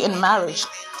infidelity in marriage.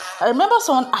 I remember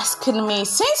someone asking me,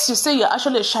 since you say you're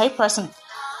actually a shy person,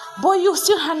 but you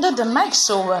still handle the mic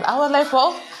so well. I was like,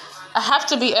 well, I have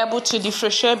to be able to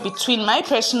differentiate between my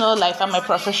personal life and my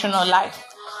professional life.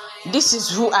 This is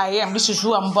who I am. This is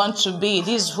who I'm born to be.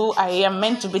 This is who I am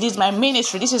meant to be. This is my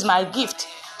ministry. This is my gift.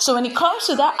 So when it comes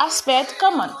to that aspect,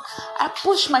 come on, I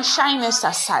push my shyness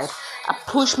aside. I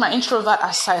push my introvert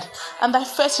aside. And I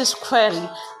face it squarely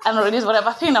and release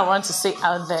whatever thing I want to say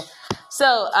out there.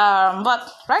 So,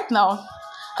 but right now,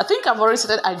 I think I've already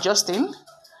started adjusting.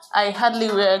 I hardly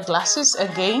wear glasses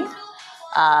again.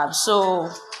 So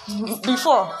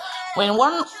before, when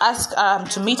one asks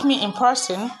to meet me in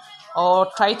person or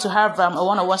try to have a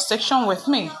one-on-one section with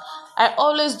me, I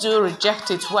always do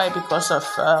reject it. Why? Because of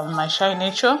my shy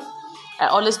nature. I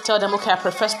always tell them, okay, I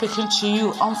prefer speaking to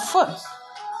you on phone.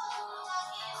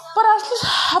 But at least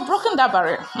I've broken that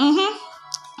barrier.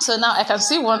 So now I can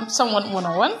see someone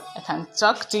one-on-one. I can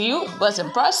talk to you, but in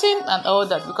person and all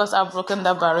that, because I've broken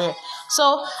that barrier.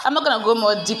 So I'm not gonna go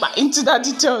more deeper into the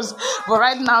details. But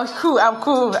right now, I'm cool.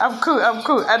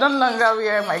 I don't longer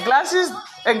wear my glasses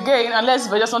again, unless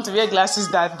if I just want to wear glasses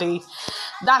that day.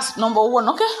 That's number one.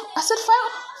 Okay, I said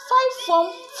five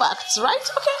fun facts,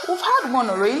 right? Okay, we've had one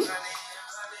already.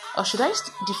 Or should I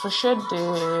differentiate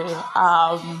the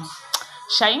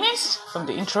shyness from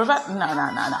the introvert? No.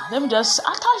 Let me just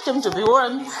attach them to be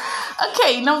one.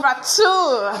 Okay, number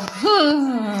two.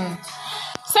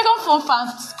 Second fun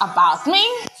fact about me.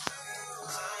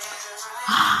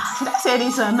 Should I say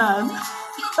this or not?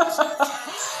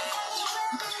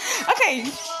 Okay,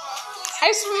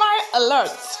 I smile a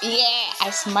lot. Yeah,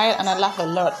 I smile and I laugh a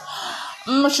lot.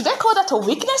 Should I call that a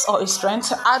weakness or a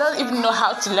strength? I don't even know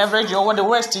how to leverage or what the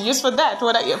words to use for that.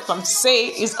 Whether if I'm to say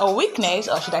is a weakness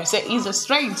or should I say is a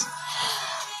strength.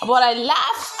 But I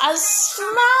laugh and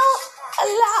smile a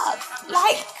lot.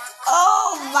 Like,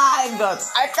 oh my God,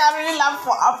 I can't really laugh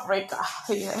for Africa.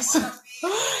 Yes.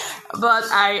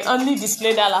 But I only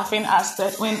display that laughing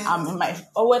aspect when I'm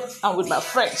with my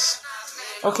friends.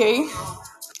 Okay,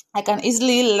 I can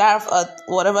easily laugh at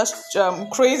whatever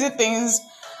crazy things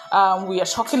we are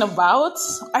talking about.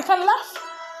 I can laugh.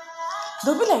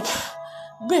 They'll be like,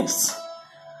 babes,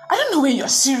 I don't know when you're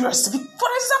serious. For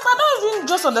example, I don't even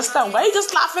just understand why you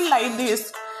just laughing like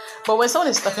this. But when someone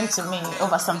is talking to me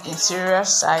over something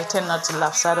serious, I tend not to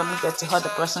laugh, so I don't get to hurt the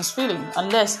person's feeling.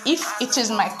 Unless if it is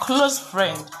my close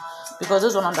friend, because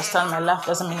those don't understand my laugh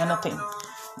doesn't mean anything.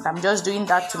 I'm just doing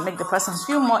that to make the person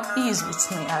feel more at ease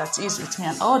with me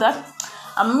and all that.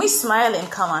 And me smiling,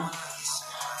 come on.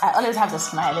 I always have the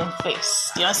smiling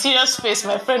face. Your serious face,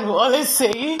 my friend will always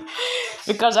say,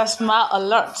 because I smile a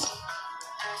lot.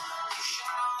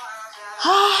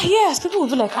 Yes, people will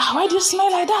be like, why do you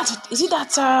smile like that? Is it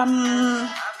that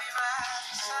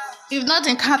you've not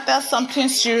encountered something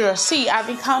serious? See, I've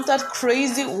encountered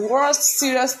crazy, worse,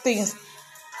 serious things.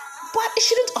 But it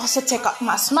shouldn't also take up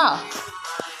my smile.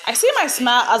 I see my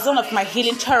smile as one of my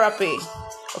healing therapy,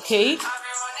 okay?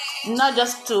 Not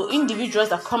just to individuals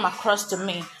that come across to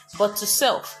me, but to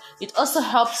self. It also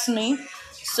helps me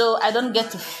so I don't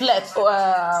get to flare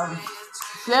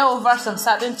over some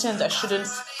certain things that shouldn't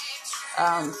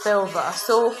flare over.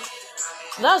 So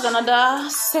that's another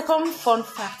second fun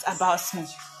fact about me.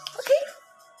 Okay?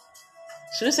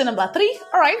 Should we say number 3?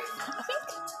 All right. I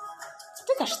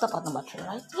think I should stop at number 3,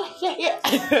 right? Yeah.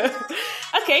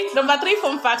 Okay, number 3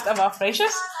 fun facts about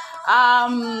Precious.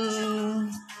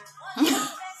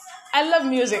 I love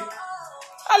music.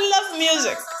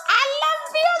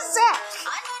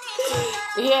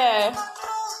 Yeah.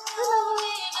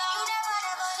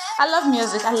 I love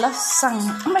music. I love song.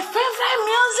 My favorite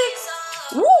music.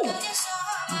 Woo!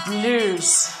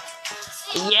 Blues.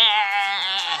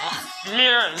 Yeah,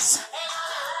 blues.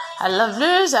 I love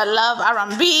blues. I love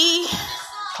R&B,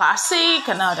 classic,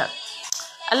 and all that.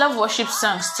 I love worship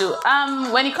songs too.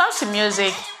 When it comes to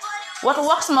music, what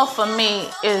works more for me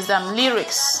is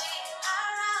lyrics.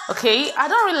 Okay, I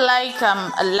don't really like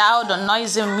loud or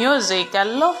noisy music. I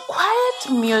love quiet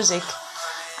music,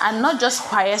 and not just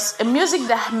quiet. A music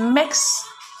that makes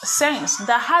sense,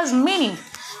 that has meaning.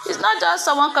 It's not just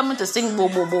someone coming to sing bo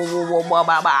bo bo bo bo bo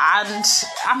bo, and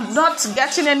I'm not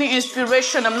getting any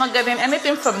inspiration. I'm not getting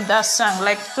anything from that song.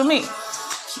 Like, to me,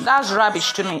 that's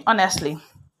rubbish to me. Honestly,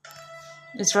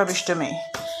 it's rubbish to me.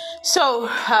 So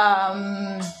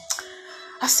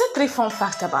I said 3 fun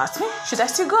facts about me. Should I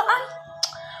still go on?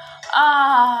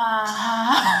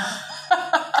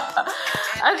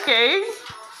 Okay.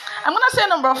 I'm gonna say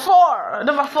number 4.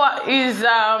 Number 4 is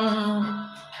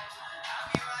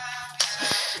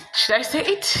should I say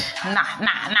it? Nah.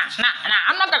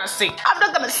 I'm not gonna say it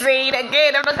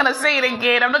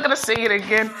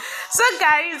again. So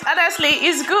guys, honestly,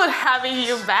 it's good having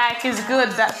you back. It's good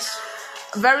that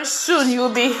very soon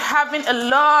you'll be having a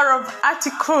lot of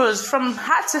articles from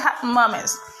heart-to-heart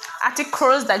moments.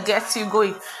 Articles that gets you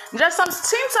going. There's some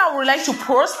things I would like to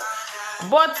post,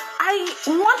 but I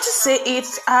want to say it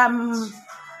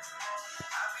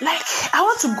like I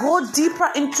want to go deeper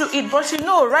into it, but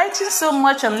writing so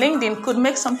much on LinkedIn could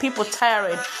make some people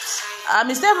tired.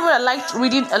 It's never I like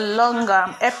reading a long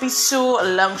episode, a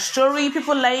long story.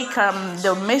 People like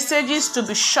the messages to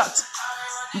be short,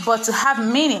 but to have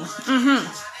meaning.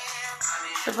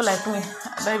 People like me, I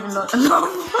don't even know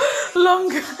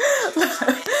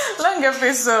long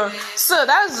episode. So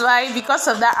that's why, because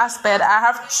of that aspect, I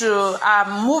have to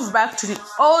move back to the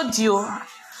audio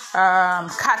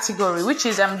category, which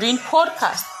is I'm doing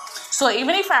podcast. So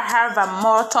even if I have a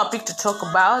more topic to talk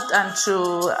about and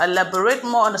to elaborate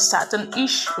more on a certain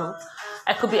issue,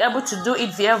 I could be able to do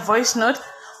it via voice note,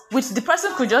 which the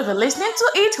person could just be listening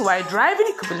to it while driving.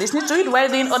 You could be listening to it while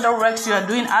doing other works you are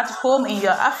doing at home, in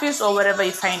your office, or wherever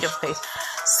you find your place.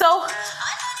 So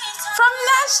from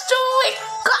next week,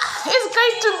 it's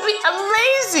going to be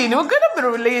amazing. We're going to be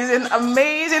releasing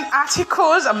amazing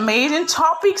articles, amazing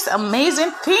topics,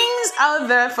 amazing things out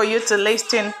there for you to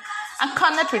listen and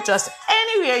connect with us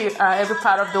anywhere you are, every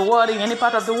part of the world. In any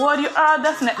part of the world you are,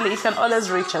 definitely you can always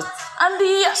reach us. And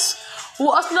yes,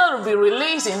 we'll also be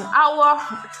releasing our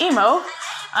email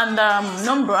and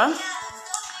number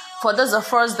for those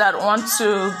of us that want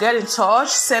to get in touch,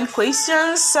 send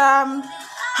questions,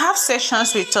 have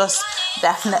sessions with us.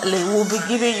 Definitely we'll be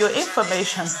giving you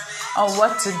information on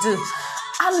what to do.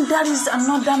 And there is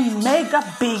another mega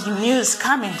big news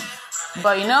coming.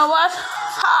 But you know what?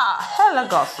 Hella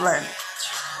girlfriend.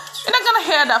 You're not gonna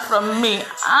hear that from me.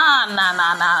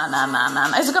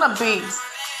 Nah. It's gonna be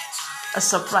a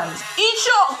surprise.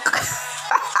 Joke.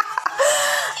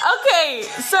 Okay,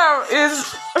 so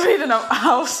it's reading of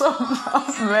awesome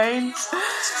moments.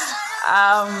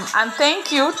 And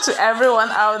thank you to everyone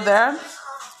out there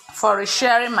for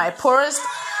sharing my post,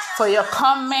 for your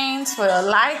comments, for your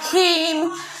liking,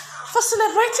 for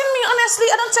celebrating me. Honestly,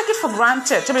 I don't take it for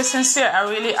granted. To be sincere, I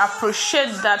really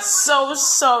appreciate that so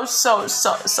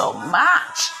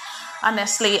much.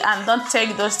 Honestly, and don't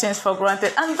take those things for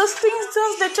granted. And those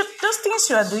things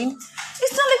you are doing,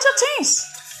 it's not little things.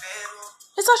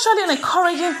 It's actually an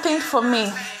encouraging thing for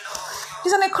me.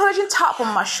 It's an encouraging tap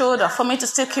on my shoulder for me to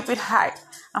still keep it high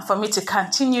and for me to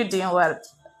continue doing what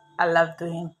I love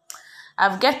doing.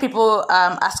 I've get people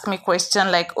ask me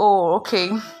questions like, oh,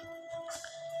 okay,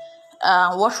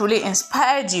 what really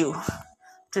inspired you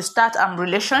to start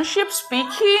relationship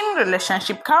speaking,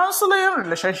 relationship counseling,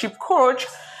 relationship coach?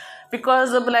 Because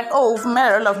they'll be like, oh, we've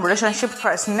met a lot of relationship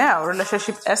personnel,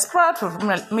 relationship experts, we've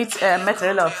met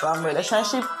a lot of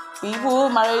relationship people,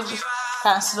 marriage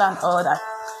counselor and all that.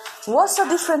 What's so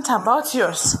different about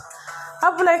yours?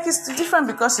 I'll be like, it's different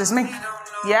because it's me.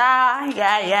 Yeah.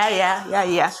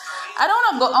 I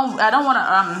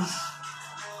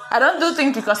don't do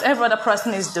things because every other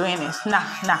person is doing it. Nah.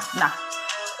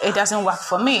 It doesn't work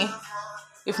for me.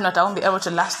 If not, I won't be able to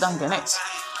last long in it.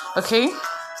 Okay?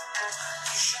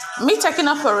 Me taking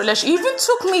up a relationship, even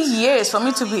took me years for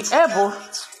me to be able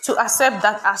to accept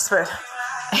that aspect.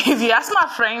 If you ask my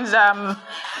friends,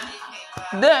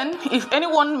 then if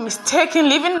anyone mistaken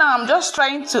living now, I'm just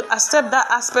trying to accept that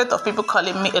aspect of people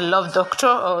calling me a love doctor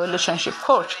or a relationship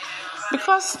coach.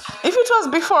 Because if it was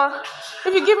before,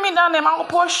 if you give me that name, I'll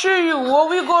pursue you. What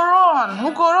we go wrong?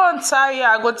 Who go wrong, Taya?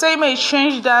 I go tell me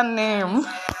change that name.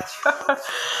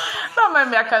 No,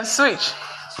 maybe I can switch.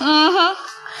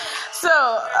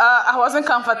 I wasn't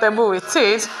comfortable with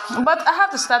it, but I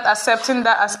have to start accepting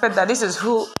that aspect that this is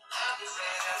who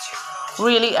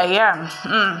really I am.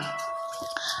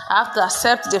 I have to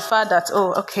accept the fact that,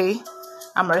 oh, okay,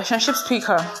 I'm a relationship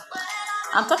speaker.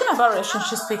 I'm talking about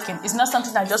relationship speaking. It's not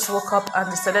something I just woke up and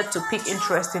decided to pick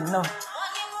interest in. No,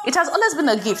 it has always been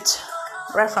a gift,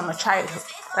 right from a childhood,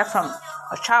 right from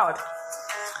a child.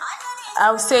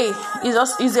 I would say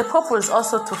it's a purpose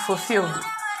also to fulfill.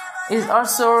 It's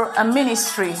also a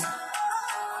ministry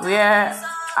where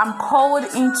I'm called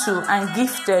into and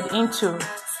gifted into.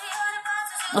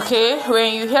 Okay,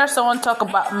 when you hear someone talk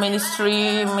about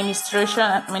ministration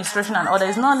and all that,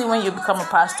 it's not only when you become a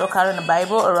pastor carrying a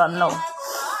Bible around. No,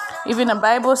 even the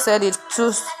Bible said it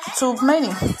to many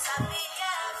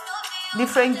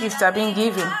different gifts are being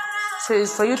given. So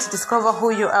it's for you to discover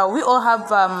who you are. We all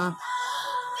have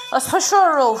a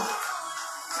special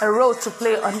role to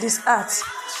play on this earth.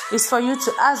 It's for you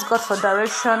to ask God for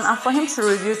direction and for Him to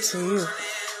reveal to you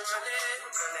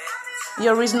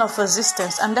your reason of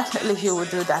existence, and definitely He will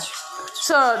do that.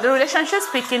 So the relationship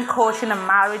speaking, coaching, and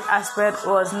marriage aspect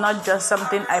was not just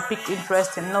something I picked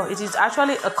interest in. No, it is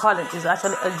actually a calling. It's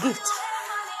actually a gift.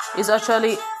 It's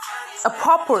actually a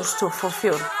purpose to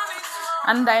fulfill.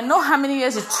 And I know how many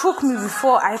years it took me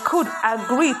before I could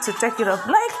agree to take it up.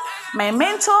 Like my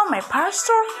mentor, my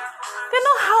pastor, you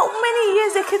know how many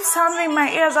years they keep sounding in my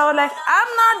ears. I was like, I'm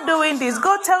not doing this.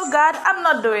 Go tell God I'm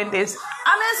not doing this.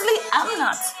 Honestly, I'm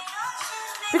not.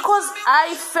 Because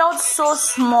I felt so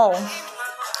small.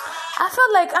 I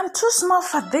felt like I'm too small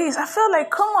for this. I felt like,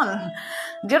 come on.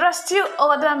 There are still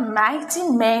other mighty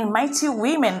men, mighty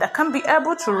women that can be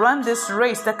able to run this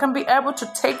race, that can be able to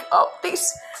take up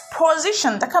this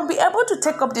position, that can be able to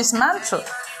take up this mantle.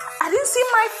 I didn't see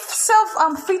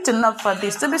myself fit enough for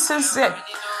this, to be sincere.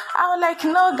 I was like,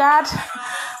 no, God,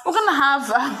 we're going to have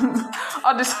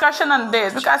a discussion on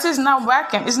this because it's not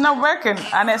working. It's not working,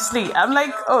 honestly. I'm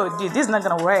like, oh, dude, this is not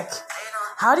going to work.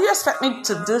 How do you expect me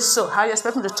to do so? How do you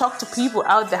expect me to talk to people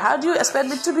out there? How do you expect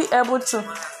me to be able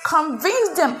to convince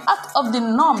them out of the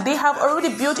norm they have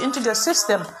already built into their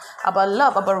system about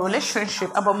love, about relationship,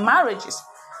 about marriages?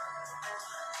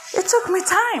 It took me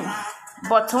time.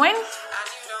 But when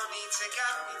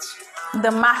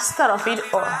the master of it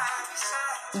all,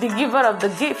 the giver of the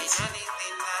gift,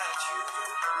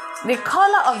 the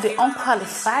caller of the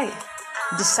unqualified,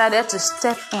 decided to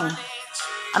step in.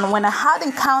 And when I had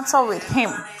encounter with him,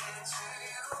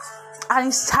 and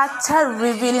he started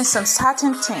revealing some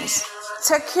certain things,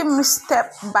 taking me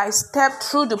step by step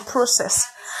through the process,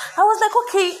 I was like,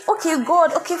 okay,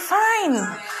 God, okay, fine.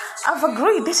 I've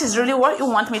agreed. This is really what you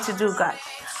want me to do, God.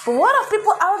 But what are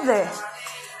people out there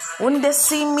when they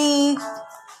see me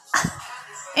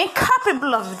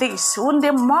incapable of this, when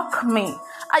they mock me?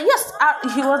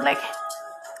 He was like,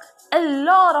 a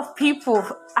lot of people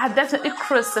are definitely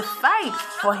crucified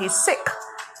for his sake.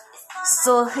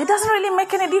 So it doesn't really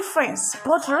make any difference.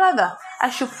 But rather, I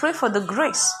should pray for the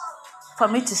grace for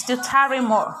me to still tarry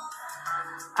more.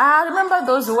 I remember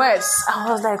those words. I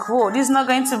was like, whoa, this is not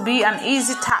going to be an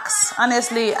easy task.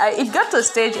 Honestly, it got to a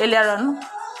stage earlier on.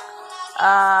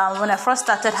 When I first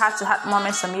started heart-to-heart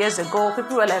moments some years ago,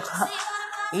 people were like,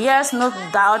 yes, no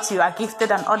doubt you are gifted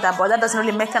and all that, but that doesn't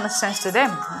really make any sense to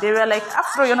them. They were like,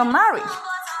 after all, you're not married.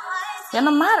 You're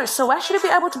not married, so why should you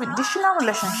be able to be dishing out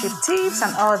relationship tips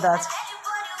and all that?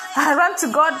 I ran to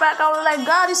God back. I was like,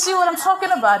 God, you see what I'm talking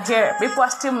about here? People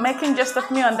are still making jest of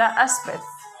me on that aspect.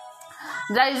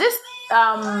 There is this,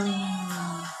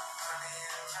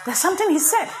 there's something he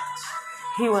said.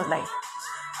 He was like,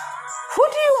 who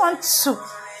do you want to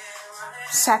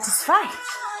satisfy?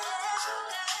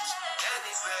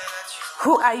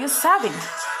 Who are you serving?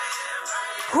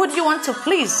 Who do you want to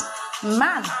please?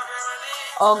 Man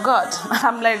or God?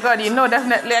 I'm like, God,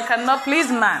 definitely I cannot please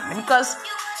man, because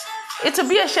it will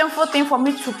be a shameful thing for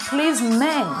me to please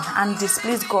men and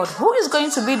displease God. Who is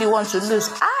going to be the one to lose?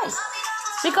 I.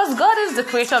 Because God is the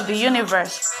creator of the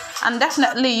universe, and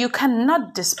definitely you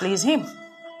cannot displease him.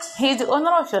 He is the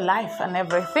owner of your life and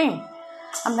everything.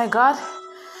 I'm like, God,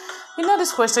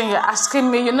 this question you're asking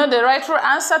me, the rightful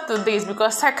answer to this,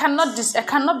 because I cannot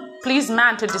please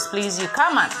man to displease you.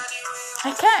 Come on.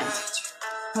 I can't.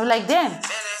 You're like, then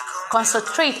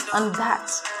concentrate on that,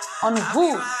 on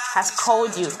who has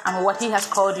called you and what he has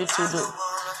called you to do.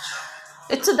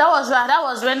 That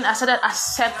was when I started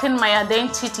accepting my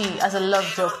identity as a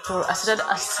love doctor. I started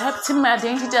accepting my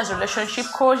identity as a relationship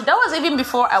coach. That was even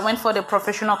before I went for the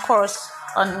professional course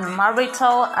on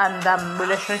marital and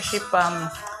relationship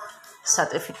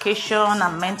certification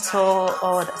and mental,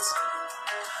 all that.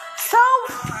 So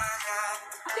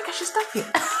I think I should stop here.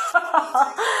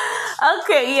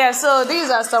 Okay, yeah, so these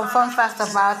are some fun facts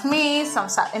about me, some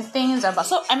certain things about.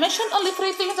 So I mentioned only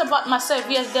 3 things about myself.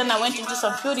 Yes, then I went into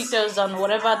some few details on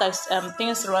whatever that's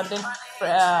things surrounding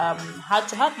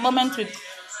heart-to-heart moment with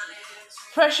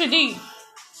Pressure D.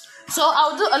 So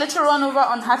I'll do a little run over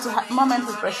on heart-to-heart moment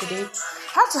with Pressure D.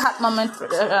 Heart-to-heart moment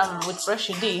with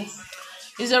Pressure D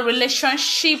is a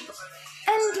relationship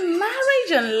and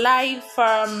marriage and life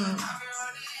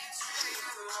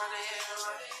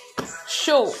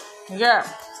show. Yeah,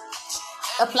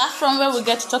 a platform where we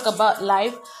get to talk about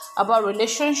life, about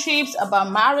relationships, about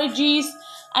marriages,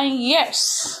 and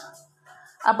yes,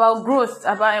 about growth,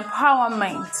 about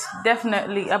empowerment,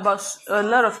 definitely about a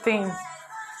lot of things,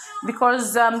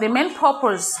 because the main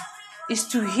purpose is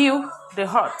to heal the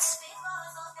heart.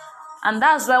 And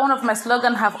that's why one of my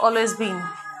slogans have always been,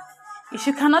 if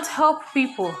you cannot help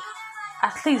people,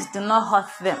 at least do not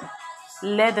hurt them.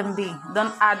 Let them be.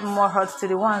 Don't add more hurt to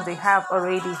the ones they have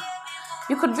already.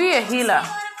 You could be a healer.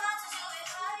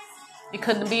 You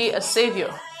could be a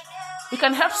savior. You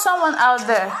can help someone out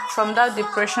there from that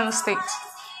depression state.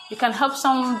 You can help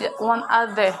someone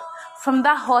out there from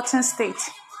that hurting state.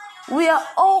 We are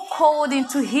all called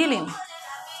into healing.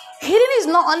 Healing is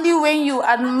not only when you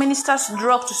administer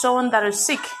drugs to someone that is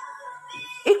sick.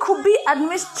 It could be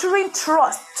administering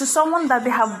trust to someone that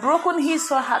they have broken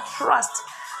his or her trust,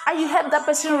 and you help that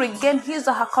person regain his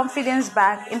or her confidence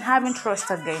back in having trust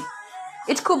again.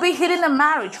 It could be healing a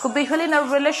marriage, could be healing a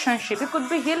relationship, it could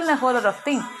be healing a whole lot of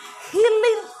things.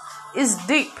 Healing is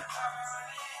deep.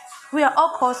 We are all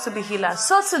called to be healers.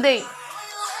 So today,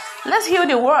 let's heal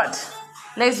the world.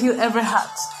 Let's heal every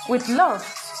heart with love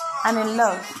and in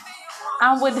love.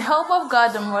 And with the help of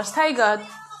God, the Most High God,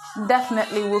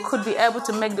 definitely we could be able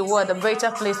to make the world a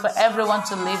better place for everyone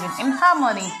to live in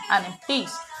harmony and in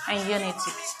peace and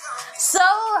unity. So,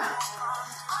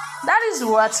 that is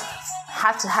what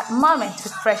heart-to-heart moment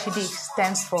with Pressure D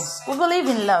stands for. We believe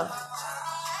in love.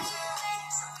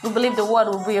 We believe the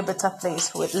world will be a better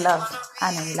place with love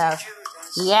and in love.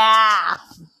 Yeah.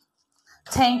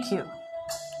 Thank you.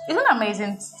 It's an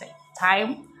amazing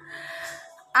time.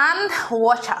 And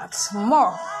watch out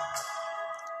more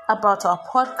about our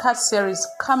podcast series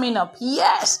coming up.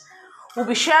 Yes, we'll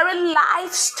be sharing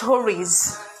life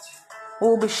stories.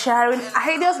 We'll be sharing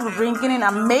ideas. We're bringing in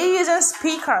amazing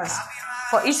speakers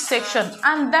for each section,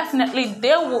 and definitely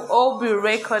they will all be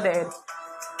recorded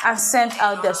and sent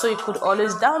out there, so you could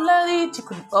always download it. You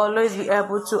could always be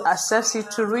able to access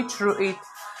it, to read through it,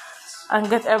 and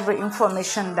get every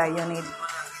information that you need.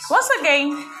 Once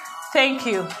again, thank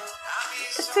you.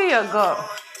 It's still your girl,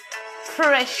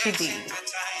 Pressure D.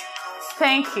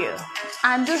 Thank you,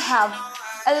 and do have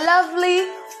a lovely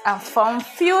and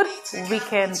fun-filled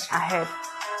weekend ahead.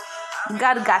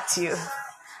 God got you.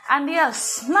 And yes,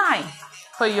 smile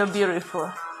for you're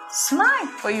beautiful. Smile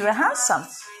for you're handsome.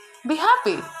 Be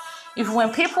happy. If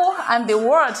when people and the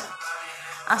world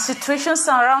and situations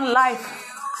around life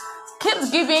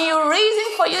keeps giving you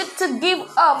reason for you to give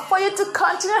up, for you to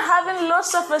continue having low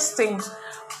self-esteem,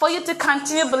 for you to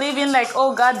continue believing like,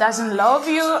 oh, God doesn't love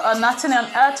you, or nothing on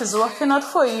earth is working out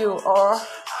for you, or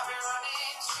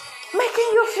making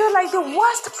you feel like the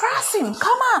worst person.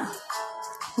 Come on.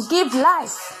 Give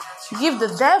life. Give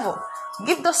the devil.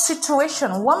 Give the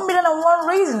situation 1,000,001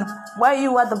 reason why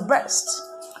you are the best,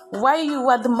 why you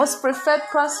are the most preferred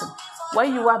person, why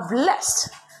you are blessed.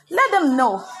 Let them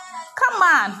know. Come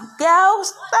on, girl,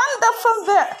 stand up from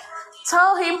there.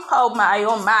 Tell him, oh my,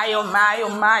 oh my, oh my,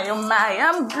 oh my, oh my,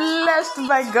 I'm blessed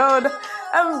by God.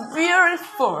 I'm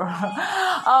beautiful.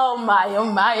 Oh my,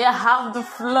 I have the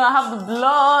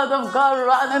blood of God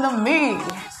running on me.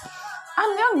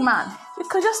 And young man, you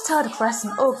could just tell the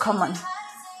person, oh, come on.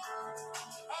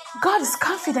 God is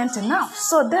confident enough,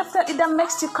 so definitely that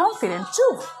makes you confident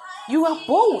too. You are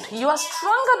bold. You are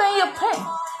stronger than your pain.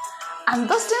 And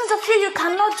those things that you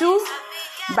cannot do,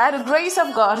 by the grace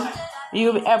of God,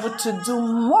 you'll be able to do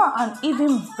more and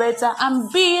even better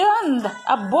and beyond,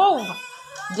 above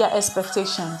their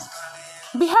expectations.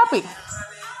 Be happy.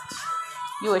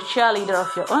 You're a cheerleader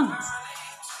of your own.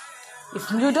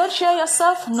 If you don't share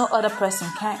yourself, no other person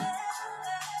can.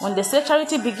 When they say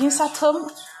charity begins at home,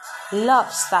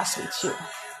 love starts with you.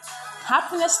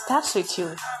 Happiness starts with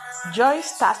you. Joy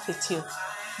starts with you.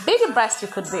 Be the best you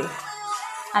could be.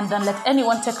 And don't let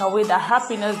anyone take away that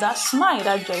happiness, that smile,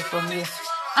 that joy from you.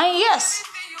 And yes,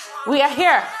 we are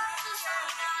here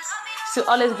to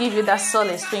always give you that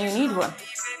solace when you need one.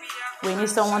 When you need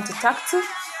someone to talk to,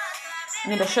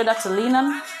 you need a shoulder to lean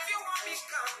on.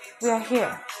 We are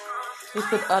here. You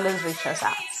could always reach us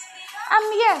out.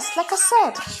 And yes, like I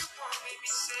said,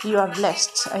 you are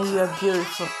blessed and you are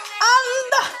beautiful.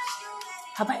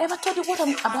 Have I ever told you what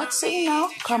I'm about to say now?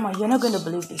 Come on, you're not going to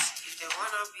believe this.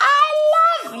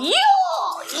 I love you!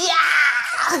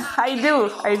 Yeah! I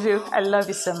do. I love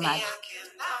you so much.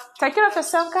 Take care of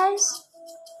yourself, guys.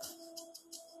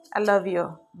 I love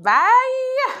you.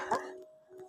 Bye!